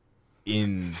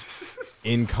in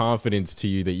confidence to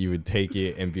you that you would take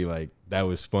it and be like, that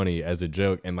was funny as a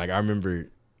joke. And like I remember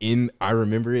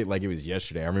it like it was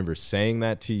yesterday. I remember saying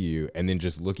that to you and then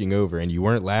just looking over and you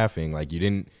weren't laughing. Like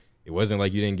it wasn't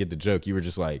like you didn't get the joke. You were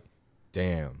just like,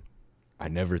 damn, I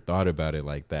never thought about it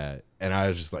like that. And I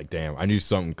was just like, damn, I knew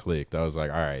something clicked. I was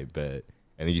like, all right, bet.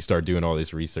 And then you start doing all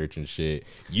this research and shit.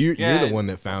 You're the one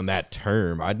that found that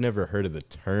term. I'd never heard of the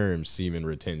term semen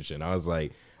retention. I was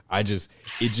like, I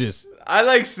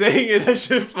like saying it. That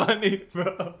shit funny,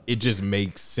 bro. It just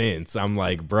makes sense. I'm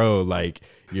like, bro, like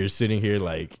you're sitting here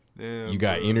like, damn, you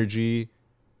got energy.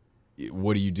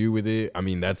 What do you do with it? I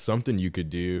mean, that's something you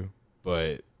could do,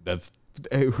 but that's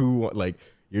like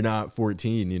you're not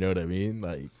 14. You know what I mean?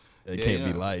 Like it can't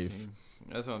be life.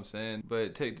 That's what I'm saying.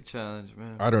 But take the challenge,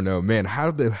 man. I don't know, man.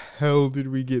 How the hell did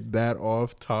we get that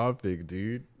off topic,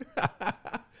 dude?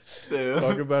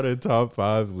 Talk about a top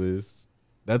 5 list.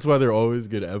 That's why they're always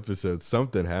good episodes.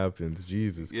 Something happens.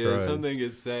 Jesus Christ. Yeah, something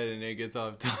gets said and it gets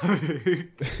off topic.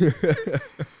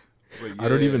 I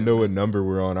don't even know what number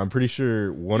we're on. I'm pretty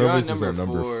sure one of us is on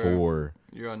number 4.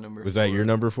 You're on number 4. Was that your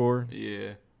number 4?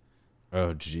 Yeah.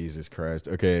 Oh, Jesus Christ.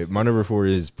 Okay, my number 4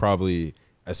 is probably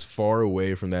as far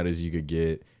away from that as you could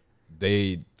get.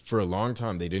 For a long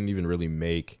time, they didn't even really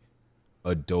make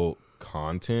adult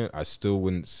content. I still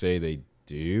wouldn't say they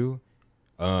do.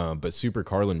 But Super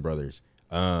Carlin Brothers.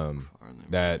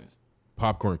 That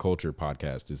Popcorn Culture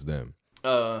podcast is them.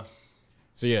 Uh,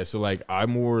 So yeah, so like I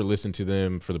more listen to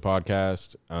them for the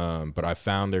podcast, but I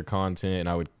found their content and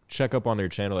I would check up on their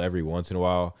channel every once in a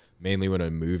while. Mainly when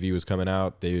a movie was coming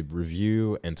out, they would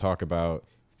review and talk about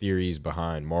theories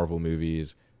behind Marvel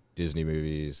movies, Disney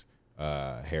movies,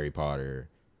 Harry Potter,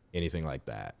 anything like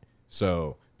that.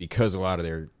 So because a lot of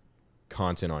their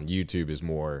content on YouTube is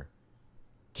more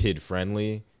kid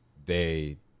friendly,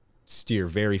 they steer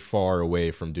very far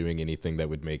away from doing anything that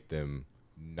would make them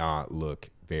not look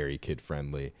very kid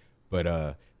friendly.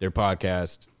 But their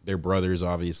podcast, they're brothers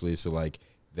obviously, so like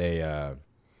they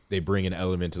bring an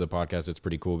element to the podcast that's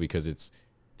pretty cool because it's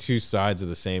two sides of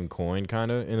the same coin kind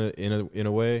of in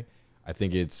a way. I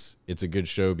think it's a good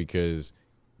show because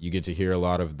you get to hear a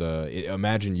lot of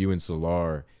imagine you and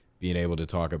Solar being able to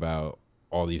talk about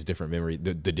all these different memories,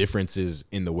 the differences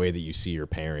in the way that you see your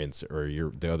parents or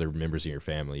the other members of your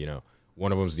family. You know,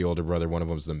 one of them's the older brother, one of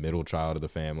them's the middle child of the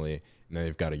family, and then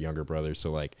they've got a younger brother.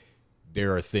 So like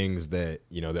there are things that,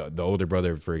 you know, the older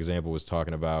brother, for example, was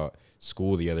talking about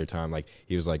school the other time. Like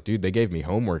he was like, dude, they gave me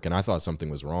homework and I thought something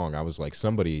was wrong. I was like,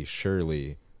 somebody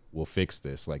surely will fix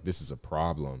this. Like this is a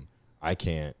problem. I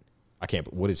can't,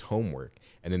 what is homework?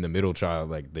 And then the middle child,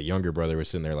 like the younger brother was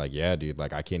sitting there like, yeah, dude,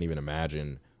 like I can't even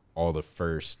imagine all the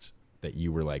first that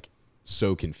you were like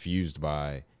so confused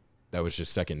by. That was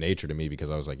just second nature to me because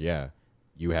I was like, yeah,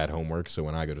 you had homework. So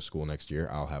when I go to school next year,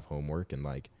 I'll have homework. And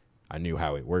like, I knew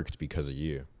how it worked because of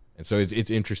you. And so it's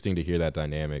interesting to hear that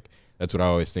dynamic. That's what I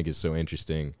always think is so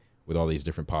interesting with all these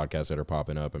different podcasts that are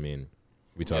popping up. I mean,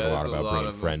 we talk a lot about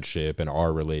bringing friendship and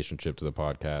our relationship to the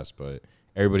podcast, but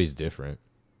everybody's different.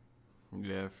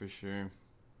 Yeah, for sure.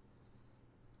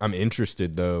 I'm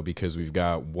interested though because we've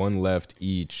got one left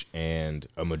each, and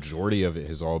a majority of it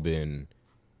has all been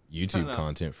YouTube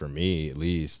content for me, at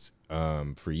least.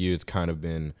 For you, it's kind of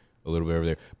been a little bit over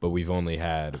there, but we've only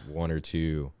had one or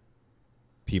two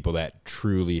people that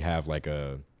truly have like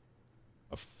a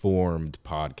formed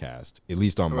podcast, at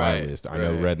least on my list. I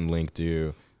know Red and Link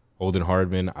do. Holden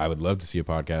Hardman, I would love to see a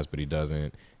podcast, but he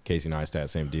doesn't. Casey Neistat,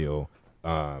 same deal.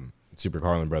 Super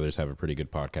Carlin Brothers have a pretty good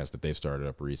podcast that they've started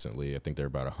up recently. I think they're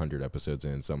about 100 episodes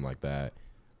in, something like that.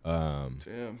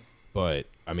 Damn. But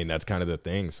I mean, that's kind of the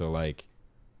thing. So like,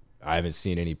 I haven't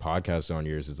seen any podcasts on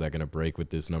yours. Is that going to break with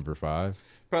this number 5?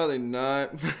 Probably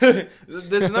not.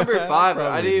 This number 5,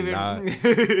 I didn't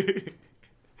even.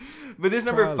 But this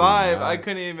number 5, I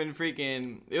couldn't even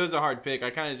freaking. It was a hard pick. I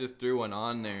kind of just threw one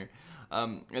on there.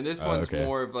 And this one's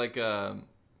more of like a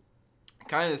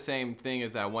kind of the same thing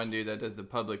as that one dude that does the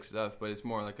public stuff, but it's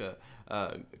more like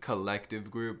a collective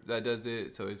group that does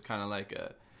it. So it's kind of like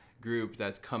a group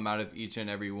that's come out of each and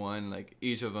every one. Like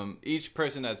each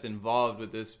person that's involved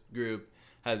with this group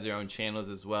has their own channels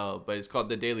as well. But it's called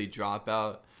The Daily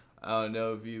Dropout. I don't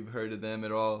know if you've heard of them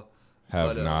at all.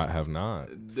 Have not.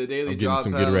 The Daily Dropout. I'm getting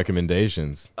some good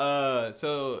recommendations.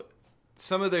 So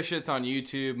some of their shit's on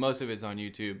YouTube. Most of it's on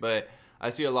YouTube, but I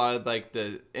see a lot of like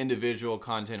the individual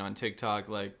content on TikTok.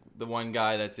 Like the one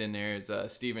guy that's in there is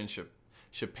Steven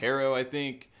Shapiro, I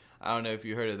think. I don't know if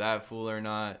you heard of that fool or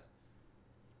not.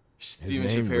 His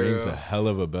name rings a hell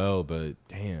of a bell, but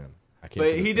damn, I can't.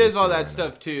 But he does all that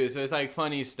stuff too, so it's like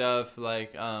funny stuff,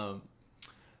 like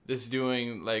just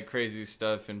doing like crazy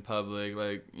stuff in public,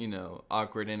 like, you know,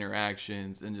 awkward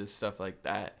interactions and just stuff like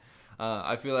that.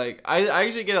 I feel like I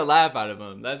actually get a laugh out of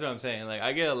them. That's what I'm saying. Like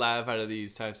I get a laugh out of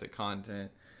these types of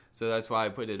content. So that's why I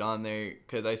put it on there,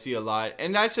 because I see a lot.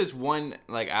 And that's just one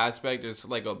like aspect. There's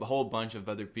like a whole bunch of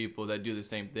other people that do the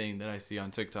same thing that I see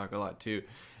on TikTok a lot too.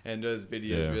 And those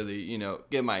videos really, you know,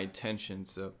 get my attention.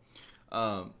 So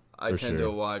I tend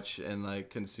to watch and like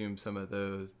consume some of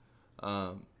those.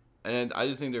 And I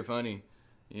just think they're funny.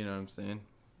 You know what I'm saying?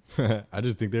 I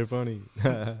just think they're funny.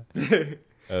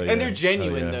 And they're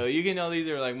genuine though. You can know these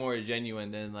are like more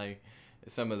genuine than like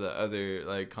some of the other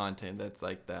like content that's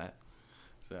like that.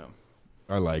 So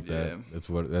I like that.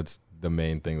 That's the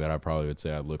main thing that I probably would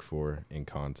say I look for in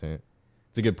content.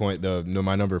 It's a good point though. No,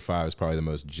 my number 5 is probably the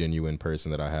most genuine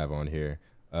person that I have on here.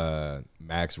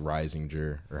 Max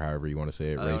Reisinger, or however you want to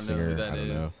say it, Rasinger. I don't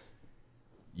know.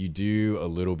 You do a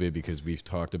little bit because we've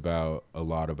talked about a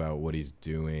lot about what he's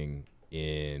doing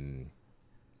in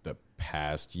the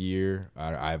past year.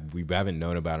 We haven't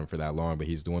known about him for that long, but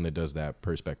he's the one that does that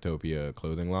Perspectopia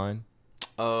clothing line.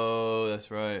 Oh, that's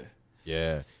right.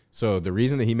 Yeah. So the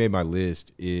reason that he made my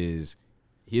list is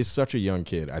he is such a young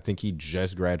kid. I think he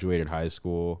just graduated high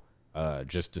school,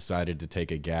 just decided to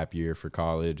take a gap year for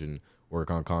college and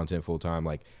work on content full time.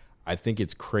 Like, I think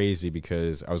it's crazy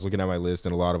because I was looking at my list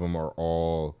and a lot of them are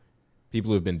all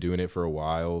people who've been doing it for a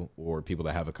while, or people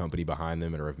that have a company behind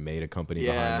them or have made a company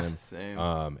behind them, same.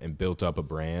 and built up a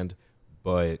brand.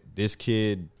 But this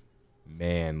kid,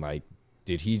 man, like,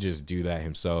 did he just do that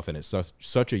himself? And at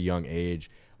such a young age.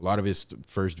 A lot of his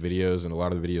first videos and a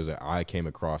lot of the videos that I came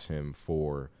across him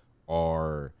for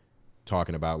are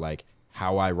talking about like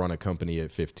how I run a company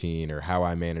at 15, or how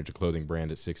I manage a clothing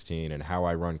brand at 16, and how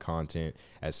I run content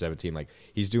at 17. Like,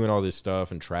 he's doing all this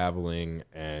stuff and traveling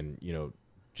and, you know,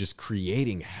 just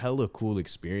creating hella cool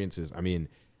experiences. I mean,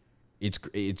 it's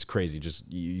crazy.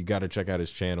 Just you got to check out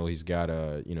his channel. He's got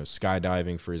you know,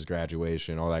 skydiving for his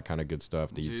graduation, all that kind of good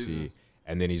stuff that you'd see.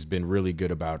 And then he's been really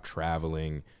good about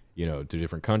traveling, you know, to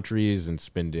different countries and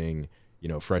spending, you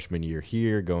know, freshman year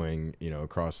here, going, you know,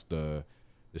 across the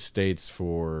states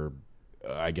for,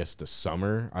 I guess, the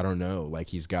summer. I don't know. Like,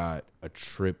 he's got a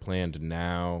trip planned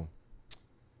now.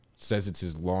 Says it's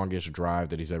his longest drive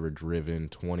that he's ever driven,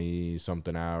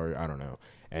 20-something hours. I don't know.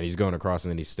 And he's going across,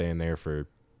 and then he's staying there for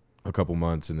a couple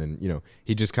months. And then, you know,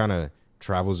 he just kind of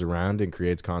travels around and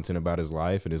creates content about his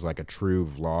life and is like a true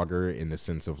vlogger in the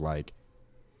sense of like,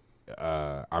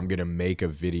 I'm going to make a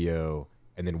video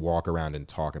and then walk around and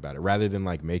talk about it, rather than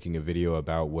like making a video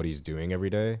about what he's doing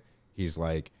every day. He's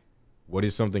like, what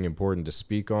is something important to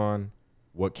speak on?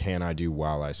 What can I do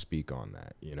while I speak on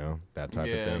that? You know, that type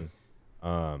of thing.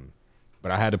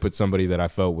 But I had to put somebody that I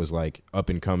felt was like up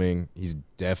and coming. He's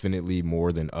definitely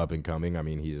more than up and coming. I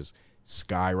mean, he is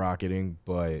skyrocketing,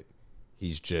 but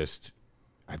he's just,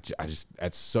 I just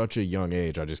at such a young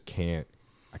age, I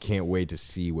can't wait to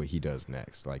see what he does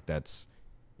next. Like,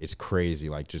 it's crazy.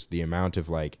 Like, just the amount of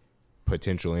like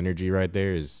potential energy right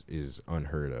there is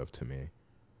unheard of to me.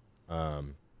 But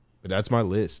that's my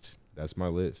list.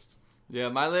 Yeah,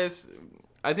 my list,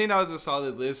 I think that was a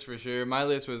solid list for sure. My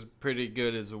list was pretty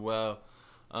good as well.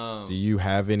 Do you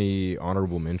have any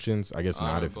honorable mentions? I guess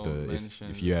not.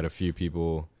 If you had a few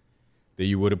people that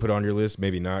you would have put on your list,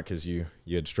 maybe not, because you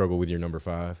had struggled with your number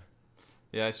 5.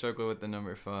 Yeah, I struggled with the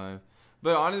number 5.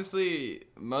 But honestly,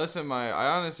 I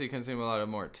honestly consume a lot of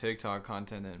more TikTok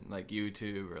content than like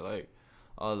YouTube or like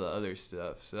all the other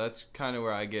stuff. So that's kind of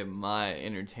where I get my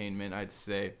entertainment, I'd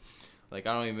say. Like,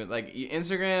 I don't even, like,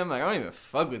 Instagram, like, I don't even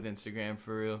fuck with Instagram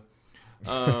for real.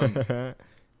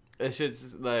 It's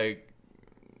just, like,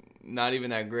 not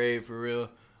even that great for real.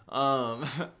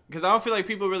 Because I don't feel like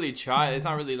people really try. It's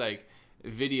not really, like,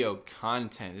 video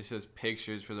content. It's just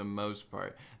pictures for the most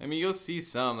part. I mean, you'll see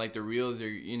some, like, the reels are,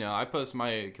 you know, I post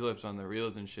my clips on the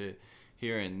reels and shit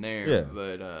here and there. Yeah.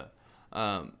 But,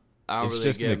 I don't it's really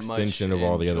just get an extension of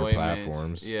all the other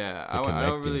platforms. Yeah. I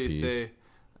don't really say...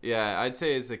 Yeah, I'd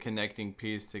say it's a connecting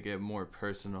piece to get more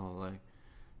personal, like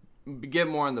get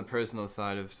more on the personal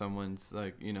side of someone's,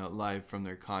 like, you know, life from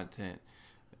their content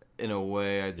in a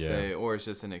way, I'd say, or it's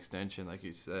just an extension, like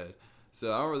you said.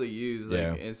 So I don't really use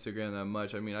like Instagram that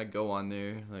much. I mean, I go on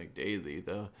there like daily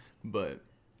though, but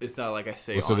it's not like I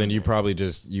say. Well, so then there. you probably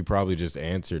just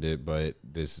answered it, but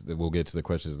we'll get to the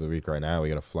questions of the week right now. We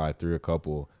got to fly through a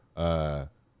couple.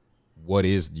 What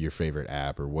is your favorite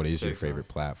app, or what is your favorite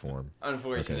platform?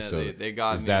 Unfortunately, okay, so they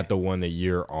got is that the one that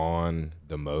you're on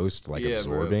the most, like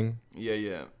absorbing? Bro.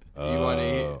 Yeah. You want to?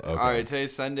 Okay. All right,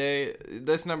 today's Sunday.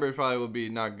 This number probably will be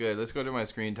not good. Let's go to my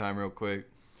screen time real quick.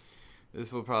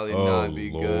 This will probably not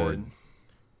be good.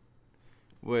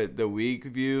 What, the week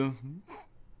view?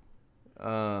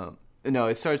 No,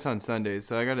 it starts on Sunday,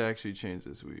 so I gotta actually change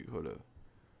this week. Hold up.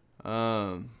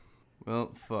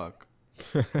 Well, fuck.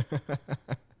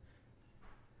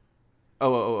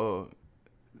 Oh.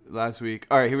 Last week.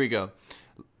 All right, here we go.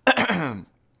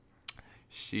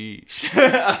 Sheesh.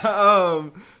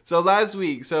 So last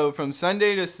week, so from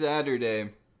Sunday to Saturday,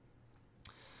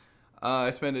 I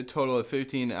spent a total of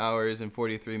 15 hours and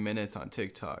 43 minutes on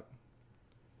TikTok.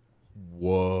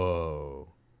 Whoa.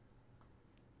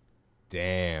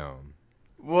 Damn.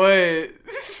 What?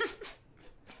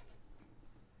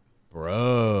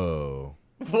 Bro.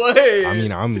 What? I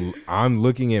mean, I'm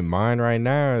looking at mine right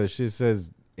now. It shit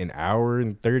says an hour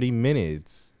and 30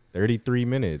 minutes, 33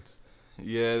 minutes.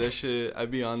 Yeah, that shit. I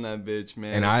be on that bitch,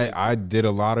 man. And I did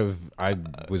a lot of. I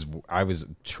was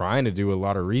trying to do a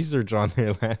lot of research on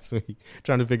there last week,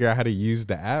 trying to figure out how to use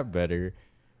the app better.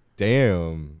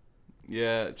 Damn.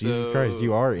 Yeah. Jesus Christ,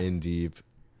 you are in deep.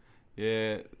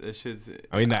 Yeah, that shit's.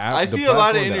 I mean, the app. I see a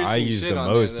lot of interesting that I use shit the on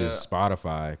most there, is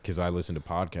Spotify, because I listen to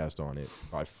podcasts on it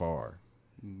by far.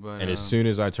 But, and as soon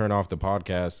as I turn off the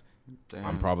podcast, damn.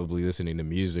 I'm probably listening to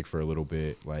music for a little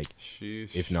bit, like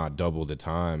sheesh. If not double the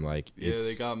time. Like, yeah,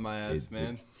 they got my ass,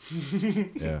 man.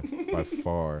 Yeah, by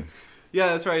far. Yeah,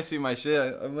 that's where I see my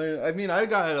shit. I'm learning. I mean, I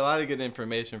got a lot of good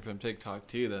information from TikTok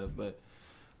too, though. But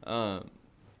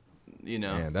you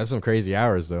know. Man, that's some crazy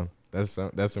hours though. That's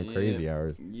some crazy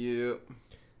hours. Yeah.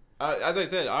 As I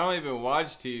said, I don't even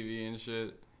watch TV and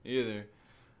shit either.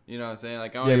 You know what I'm saying?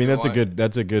 Like, Yeah, I mean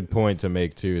that's a good point to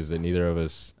make too. Is that neither of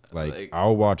us like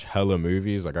I'll watch hella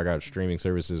movies. Like I got streaming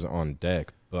services on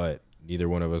deck, but neither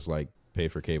one of us like pay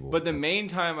for cable. But the main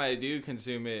time I do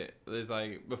consume it is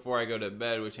like before I go to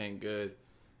bed, which ain't good.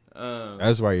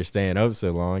 That's why you're staying up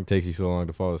so long. It takes you so long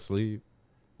to fall asleep.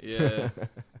 Yeah.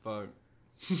 Fuck.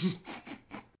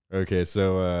 Okay,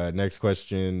 so next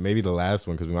question, maybe the last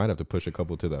one because we might have to push a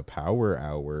couple to the power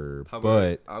hour,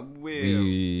 but I will.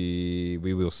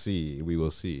 we will see. We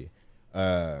will see.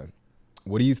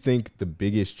 What do you think the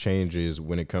biggest change is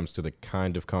when it comes to the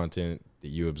kind of content that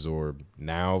you absorb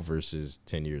now versus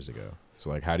 10 years ago? So,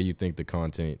 like, how do you think the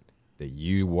content that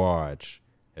you watch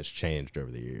has changed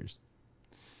over the years?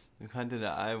 The content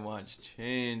that I watch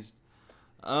changed.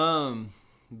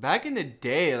 Back in the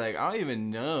day, like, I don't even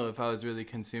know if I was really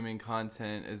consuming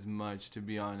content as much, to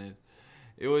be honest.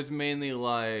 It was mainly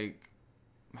like,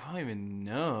 I don't even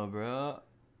know, bro.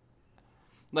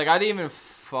 Like, I didn't even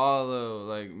follow,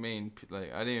 like, I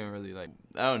didn't even really, like,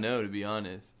 I don't know, to be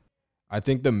honest. I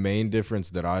think the main difference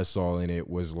that I saw in it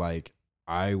was, like,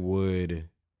 I would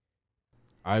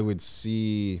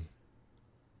see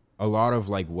a lot of,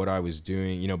 like, what I was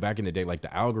doing, you know, back in the day, like,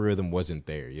 the algorithm wasn't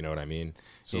there, you know what I mean?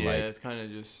 So, yeah, like, it's kind of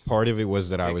just part of it was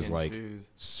that I was, like, confused.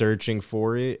 searching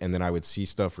for it, and then I would see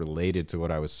stuff related to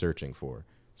what I was searching for.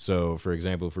 So, for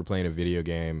example, if we're playing a video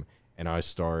game and I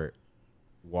start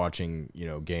watching, you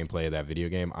know, gameplay of that video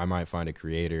game, I might find a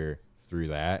creator through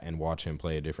that and watch him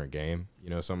play a different game, you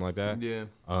know, something like that. Yeah.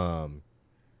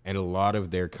 And a lot of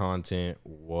their content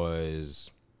was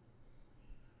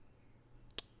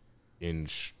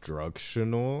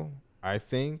instructional, I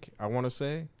think, I want to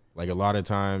say. Like, a lot of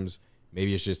times,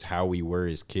 maybe it's just how we were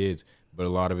as kids, but a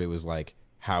lot of it was, like,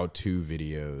 how-to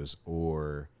videos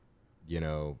or, you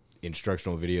know,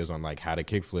 instructional videos on, like, how to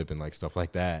kickflip and, like, stuff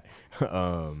like that.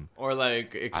 Or,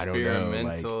 like, I don't know,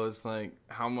 experimental. It's like,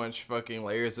 how much fucking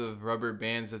layers of rubber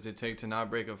bands does it take to not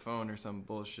break a phone or some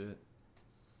bullshit?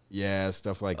 Yeah,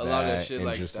 stuff like A that. lot of shit and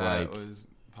like just that like, was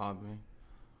popping.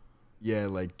 yeah,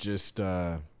 like, just,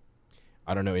 I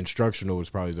don't know, instructional was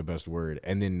probably the best word.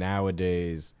 And then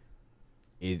nowadays,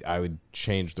 I would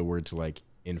change the word to, like,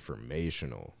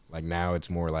 informational. Like, now it's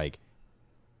more like,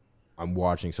 I'm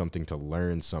watching something to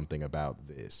learn something about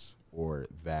this or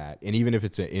that. And even if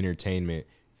it's an entertainment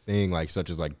thing, like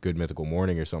such as like Good Mythical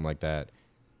Morning or something like that,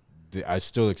 I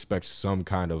still expect some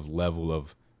kind of level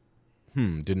of,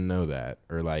 didn't know that.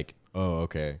 Or like, oh,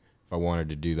 okay, if I wanted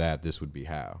to do that, this would be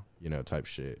how, you know, type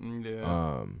shit.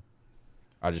 Yeah.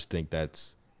 I just think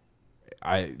that's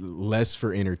less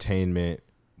for entertainment,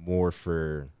 more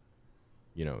for,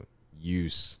 you know,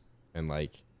 use and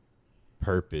like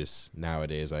purpose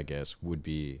nowadays, I guess, would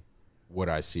be what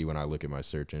I see when I look at my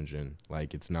search engine.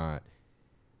 Like, it's not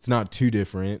too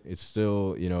different. It's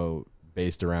still, you know,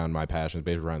 based around my passions,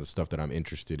 based around the stuff that I'm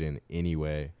interested in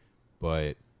anyway.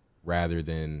 But rather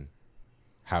than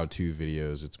how-to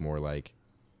videos, it's more like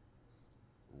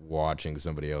watching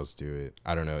somebody else do it.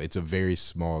 I don't know. It's a very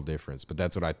small difference, but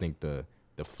that's what I think the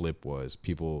flip was.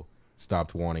 People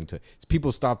stopped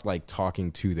like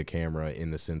talking to the camera in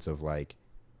the sense of like,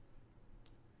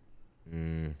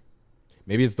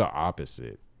 maybe it's the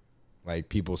opposite. Like,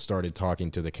 people started talking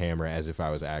to the camera as if I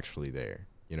was actually there.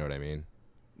 You know what I mean?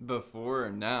 Before or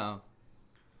now?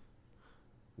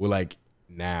 Well, like,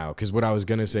 now. Because what I was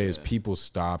going to say is people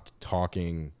stopped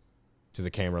talking to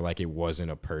the camera like it wasn't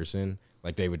a person.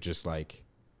 Like, they would just, like...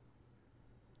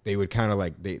 They would kind of,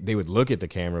 like... They would look at the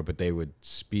camera, but they would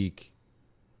speak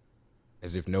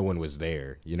as if no one was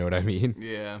there. You know what I mean?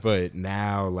 Yeah. But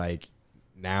now, like...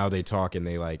 Now they talk and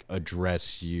they, like,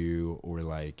 address you or,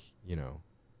 like, you know,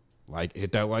 like,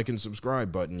 hit that like and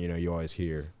subscribe button. You know, you always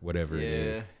hear whatever it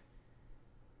is.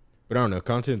 But I don't know.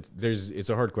 Content, it's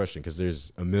a hard question because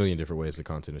there's a million different ways the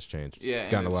content has changed. Yeah, it's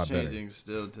gotten a lot better. It's changing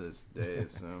still to this day,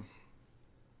 so.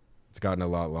 It's gotten a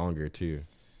lot longer, too.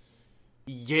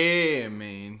 Yeah,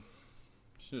 man.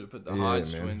 Should have put the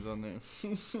Hodge man. twins on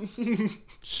there.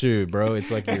 Shoot, bro.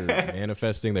 It's like you're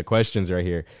manifesting the questions right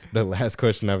here. The last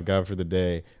question I've got for the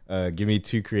day. Give me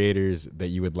 2 creators that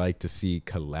you would like to see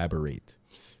collaborate.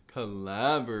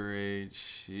 Collaborate.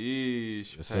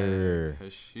 Sheesh. Yes, sir.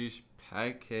 Sheesh.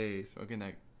 Pancake. Smoking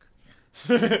that.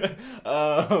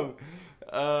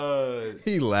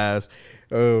 He laughs.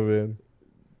 Oh, man.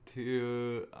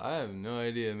 Dude, I have no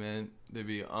idea, man. To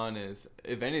be honest,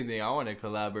 if anything, I want to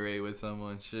collaborate with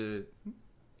someone. Shit.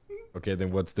 Okay,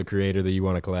 then what's the creator that you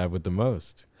want to collab with the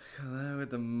most? Collab with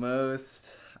the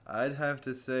most? I'd have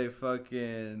to say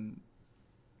fucking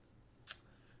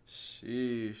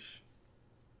Sheesh.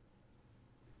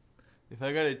 If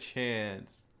I got a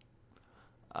chance,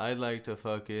 I'd like to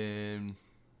fucking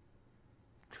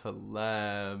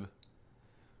collab.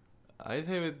 I'd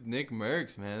say with Nick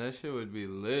Merckx, man. That shit would be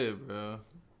lit, bro.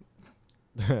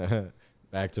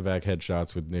 Back-to-back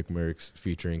headshots with Nick Merckx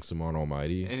featuring Simone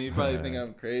Almighty. And he'd probably think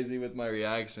I'm crazy with my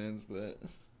reactions, but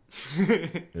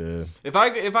Yeah. if I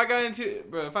got into,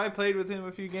 bro, if I played with him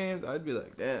a few games, I'd be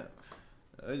like, damn,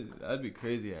 I'd be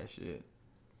crazy ass shit.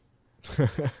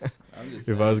 I'm just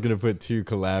If I was gonna put two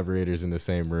collaborators in the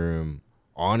same room,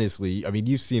 honestly, I mean,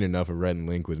 you've seen enough of Rhett and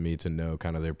Link with me to know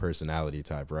kind of their personality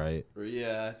type, right?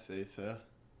 yeah, I'd say so.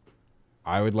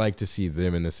 I would like to see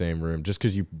them in the same room, just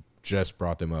because you just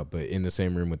brought them up, but in the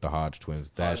same room with the Hodge twins.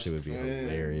 That shit would be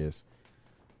hilarious.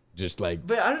 Just like,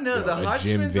 But I don't know, the a Hodge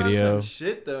gym twins video. on some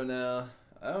shit though now.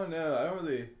 I don't know. I don't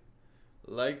really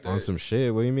like that. on some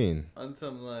shit. What do you mean? On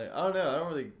some like, I don't know. I don't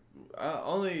really. I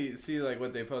only see like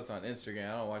what they post on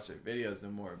Instagram. I don't watch their videos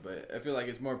anymore. But I feel like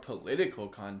it's more political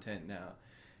content now.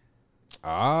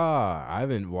 I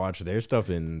haven't watched their stuff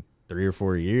in 3 or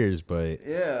 4 years, but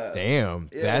Yeah. damn,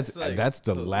 Yeah, it's like that's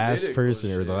the last political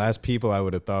person or the shit. last people I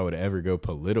would have thought would ever go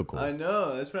political. I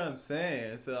know. That's what I'm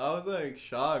saying. So I was like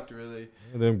shocked, really.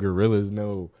 Them gorillas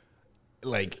know,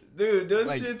 like, Dude, those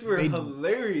Like, shits were they-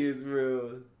 hilarious,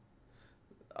 bro.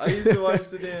 I used to watch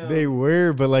the damn. they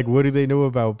were, but like, what do they know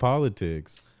about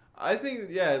politics? I think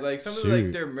yeah, like some of Shoot.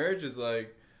 like their merch is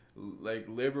like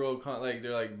liberal, like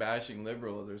they're like bashing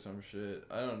liberals or some shit.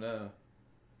 I don't know.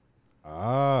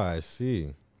 I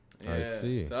see. Yeah, I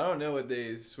see. So I don't know what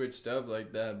they switched up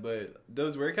like that, but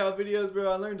those workout videos,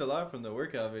 bro, I learned a lot from the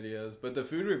workout videos. But the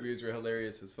food reviews were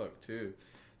hilarious as fuck too.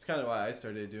 It's kind of why I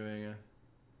started doing it.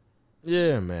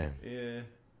 Yeah, man, Yeah.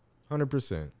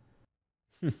 100%.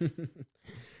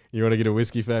 You want to get a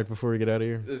whiskey fact before we get out of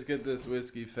here? Let's get this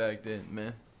whiskey fact in,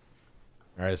 man.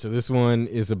 All right, so this one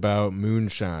is about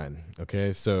moonshine.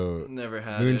 Okay, so Never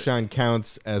had moonshine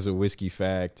counts as a whiskey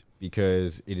fact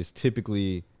because it is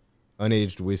typically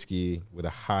unaged whiskey with a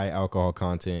high alcohol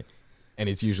content, and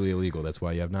it's usually illegal. That's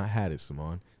why you have not had it,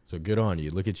 Simon. So good on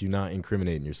you. Look at you not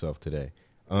incriminating yourself today.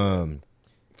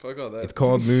 Fuck all that. It's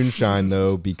called moonshine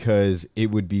though because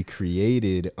it would be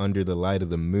created under the light of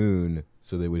the moon,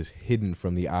 so that it was hidden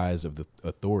from the eyes of the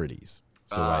authorities.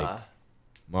 So like,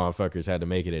 motherfuckers had to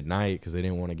make it at night because they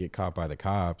didn't want to get caught by the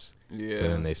cops. Yeah. So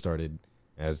then they started,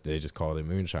 as they just called it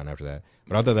moonshine after that.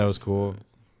 But I thought that was cool.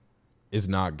 It's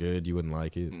not good. You wouldn't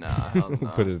like it. Nah, hell We'll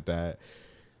nah. put it at that.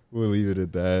 We'll leave it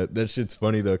at that. That shit's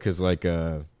funny though, because like,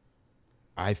 I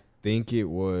think it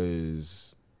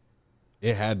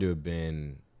had to have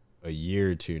been a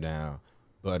year or two now.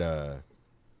 But a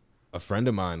friend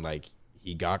of mine, like,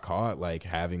 he got caught like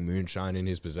having moonshine in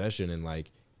his possession, and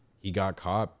like he got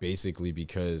caught basically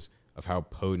because of how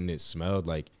potent it smelled.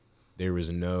 Like there was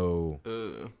no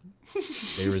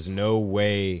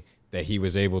way that he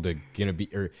was able to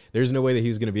there's no way that he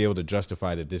was gonna be able to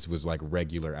justify that this was like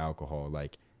regular alcohol.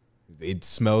 Like it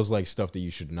smells like stuff that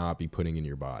you should not be putting in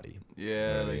your body.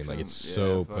 Yeah, what I mean? Like, it's some-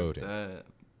 so fuck potent. that.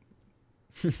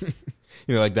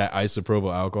 You know, like that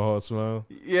isopropyl alcohol smell.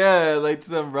 Yeah, like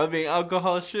some rubbing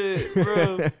alcohol shit,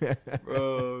 bro.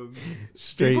 Bro,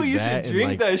 Straight people used to that and, drink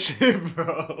like, that shit,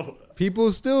 bro.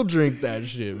 People still drink that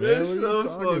shit, man. That's what are so you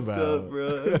talking fucked about? up,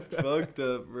 bro. That's fucked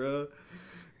up, bro.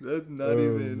 That's not Oh,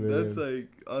 even. man. That's like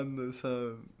on the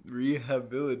some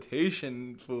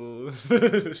rehabilitation fool.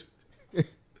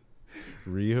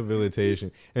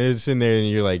 Rehabilitation. And it's in there and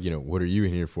you're like, you know, what are you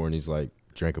in here for? And he's like,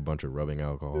 drank a bunch of rubbing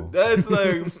alcohol. That's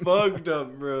like fucked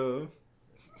up, bro.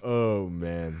 Oh,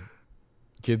 man.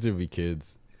 Kids will be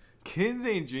kids. Kids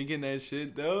ain't drinking that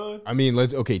shit though. I mean,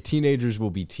 teenagers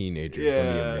will be teenagers.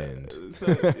 Let me amend.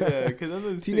 Yeah,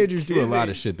 because Teenagers do a lot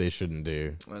of shit they shouldn't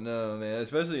do. I know, man.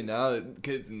 Especially now,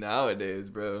 kids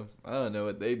nowadays, bro. I don't know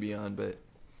what they be on, but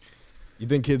You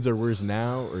think kids are worse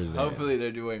now or then? hopefully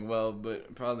they're doing well,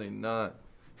 but probably not.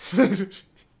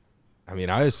 I mean,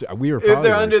 we were If probably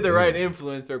they're under worse the right then.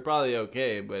 influence, they're probably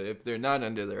okay. But if they're not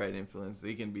under the right influence,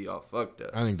 they can be all fucked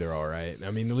up. I think they're all right.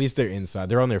 I mean, at least they're inside.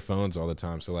 They're on their phones all the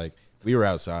time. So, like, we were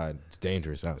outside. It's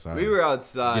dangerous outside. We were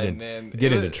outside, Get man.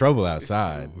 Get into trouble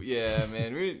outside. Yeah,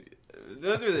 man.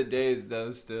 Those were the days,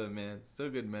 though. Still, man. Still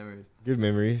good memories. Good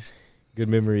memories. Good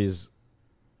memories.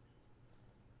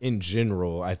 In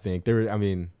general, I think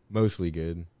mostly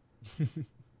good.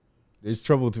 There's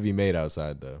trouble to be made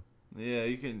outside, though. Yeah,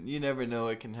 you never know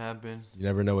what can happen. You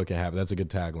never know what can happen. That's a good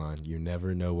tagline. You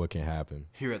never know what can happen.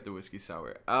 Here at the Whiskey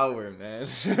Sour Hour, man.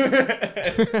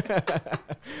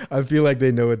 I feel like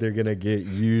they know what they're going to get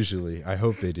usually. I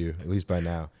hope they do, at least by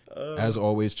now. As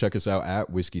always, check us out at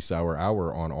Whiskey Sour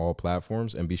Hour on all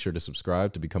platforms, and be sure to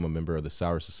subscribe to become a member of the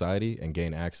Sour Society and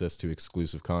gain access to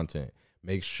exclusive content.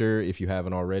 Make sure, if you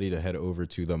haven't already, to head over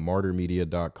to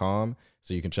themartyrmedia.com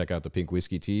so you can check out the pink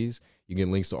whiskey teas. You can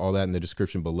get links to all that in the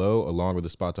description below, along with a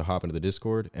spot to hop into the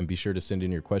Discord. And be sure to send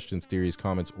in your questions, theories,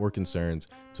 comments, or concerns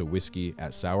to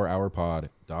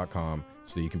whiskey@sourhourpod.com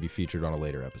so that you can be featured on a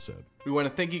later episode. We want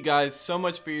to thank you guys so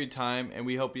much for your time, and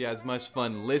we hope you had as much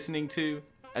fun listening to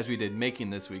as we did making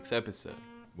this week's episode.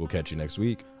 We'll catch you next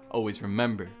week. Always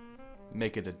remember,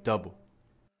 make it a double.